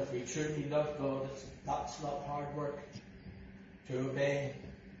 And if we truly love God, that's not hard work to obey,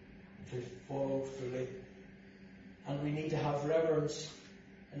 to follow fully. And we need to have reverence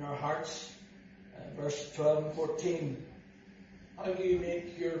in our hearts. Verse 12 and 14. How do you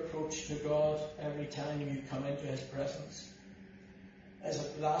make your approach to God every time you come into his presence? Is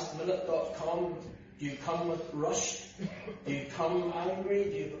it lastminute.com? Do you come with rush? Do you come angry? Do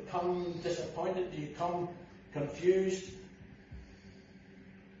you come disappointed? Do you come confused?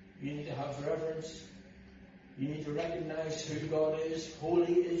 You need to have reverence. You need to recognize who God is.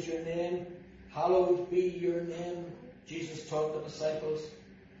 Holy is your name. Hallowed be your name. Jesus taught the disciples,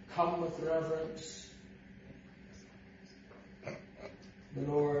 come with reverence. The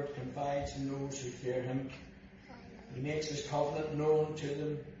Lord confides in those who fear him. He makes his covenant known to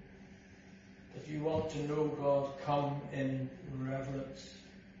them. If you want to know God, come in reverence.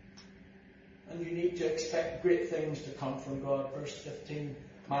 And you need to expect great things to come from God. Verse 15.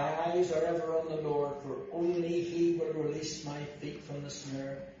 My eyes are ever on the Lord, for only he will release my feet from the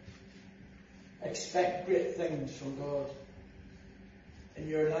snare. Expect great things from God in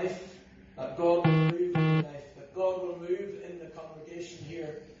your life, that God will move in your life, that God will move in the congregation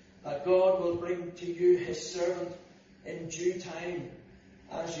here, that God will bring to you his servant in due time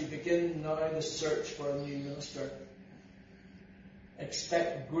as you begin now the search for a new minister.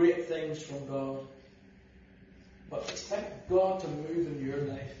 Expect great things from God, but expect God to move in your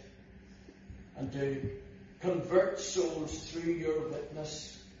life and to convert souls through your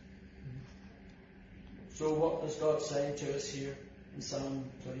witness. So what does God say to us here in Psalm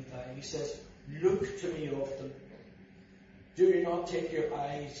 25? He says, look to me often. Do not take your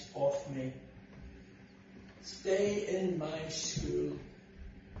eyes off me. Stay in my school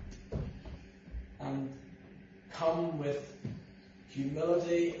and come with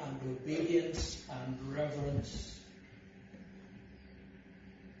humility and obedience and reverence.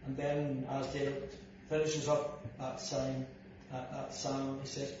 And then as David finishes up that psalm, he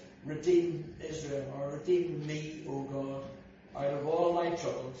says, redeem Israel, or redeem me, O God, out of all my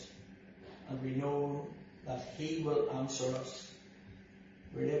troubles. And we know that he will answer us.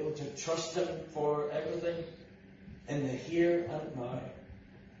 We're able to trust him for everything in the here and now,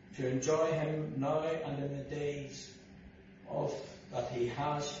 to enjoy him now and in the days of that he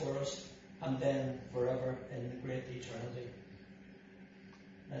has for us, and then forever in the great eternity.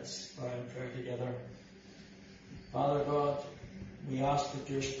 Let's bow in prayer together. Father God, we ask that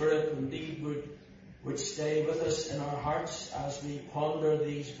your Spirit indeed would stay with us in our hearts as we ponder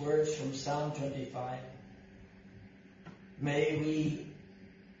these words from Psalm 25. May we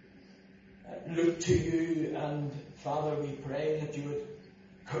look to you, and Father, we pray that you would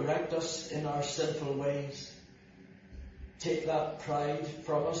correct us in our sinful ways. Take that pride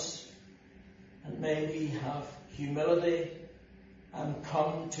from us, and may we have humility and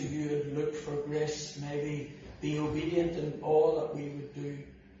come to you and look for grace. May we be obedient in all that we would do,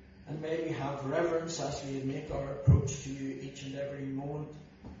 and may we have reverence as we make our approach to you each and every moment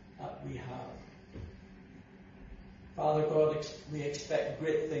that we have. Father God, we expect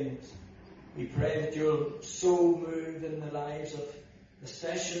great things. We pray that you'll so move in the lives of the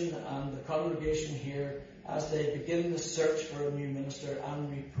session and the congregation here as they begin the search for a new minister, and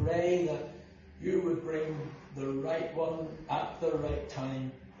we pray that you would bring the right one at the right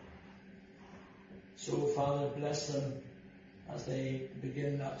time. So, Father, bless them as they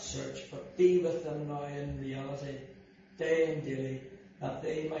begin that search, but be with them now in reality, day and daily, that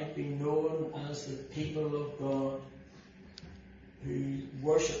they might be known as the people of God who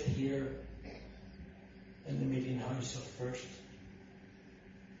worship here in the meeting house of First.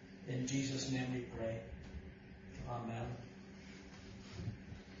 In Jesus' name we pray. Amen.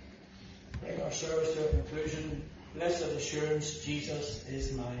 Bring our service to a conclusion. Blessed assurance, Jesus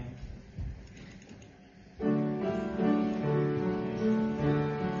is mine.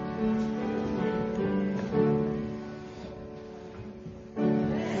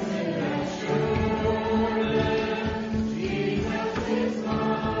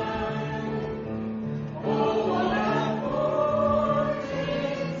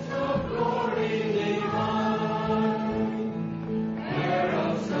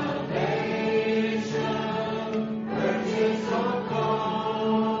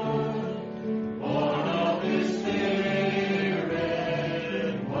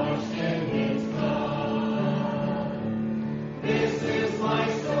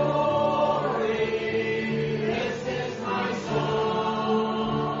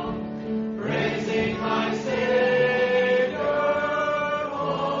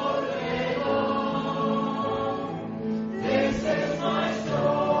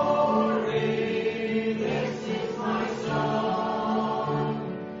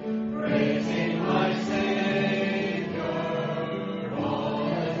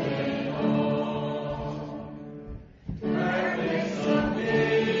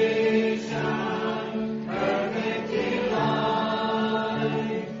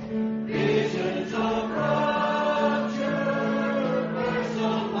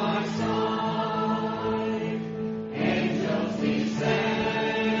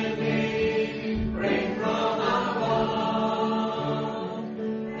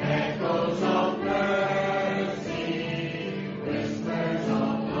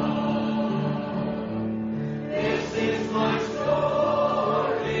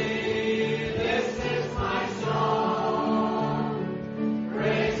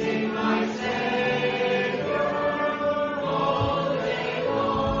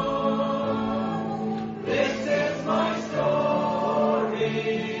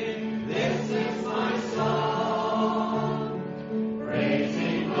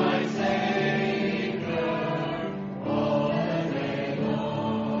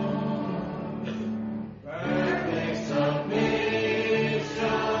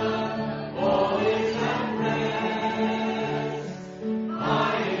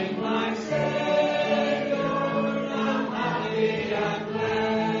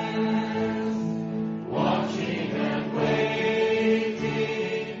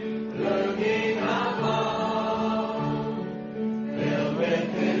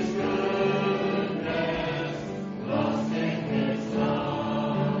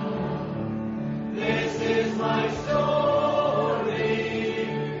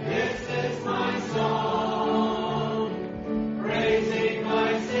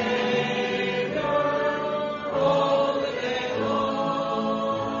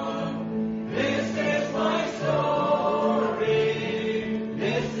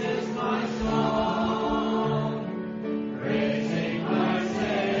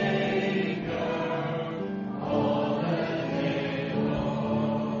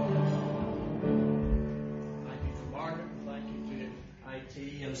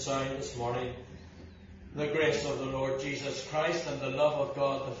 sound this morning. The grace of the Lord Jesus Christ and the love of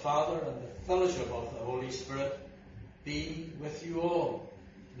God the Father and the fellowship of the Holy Spirit be with you all.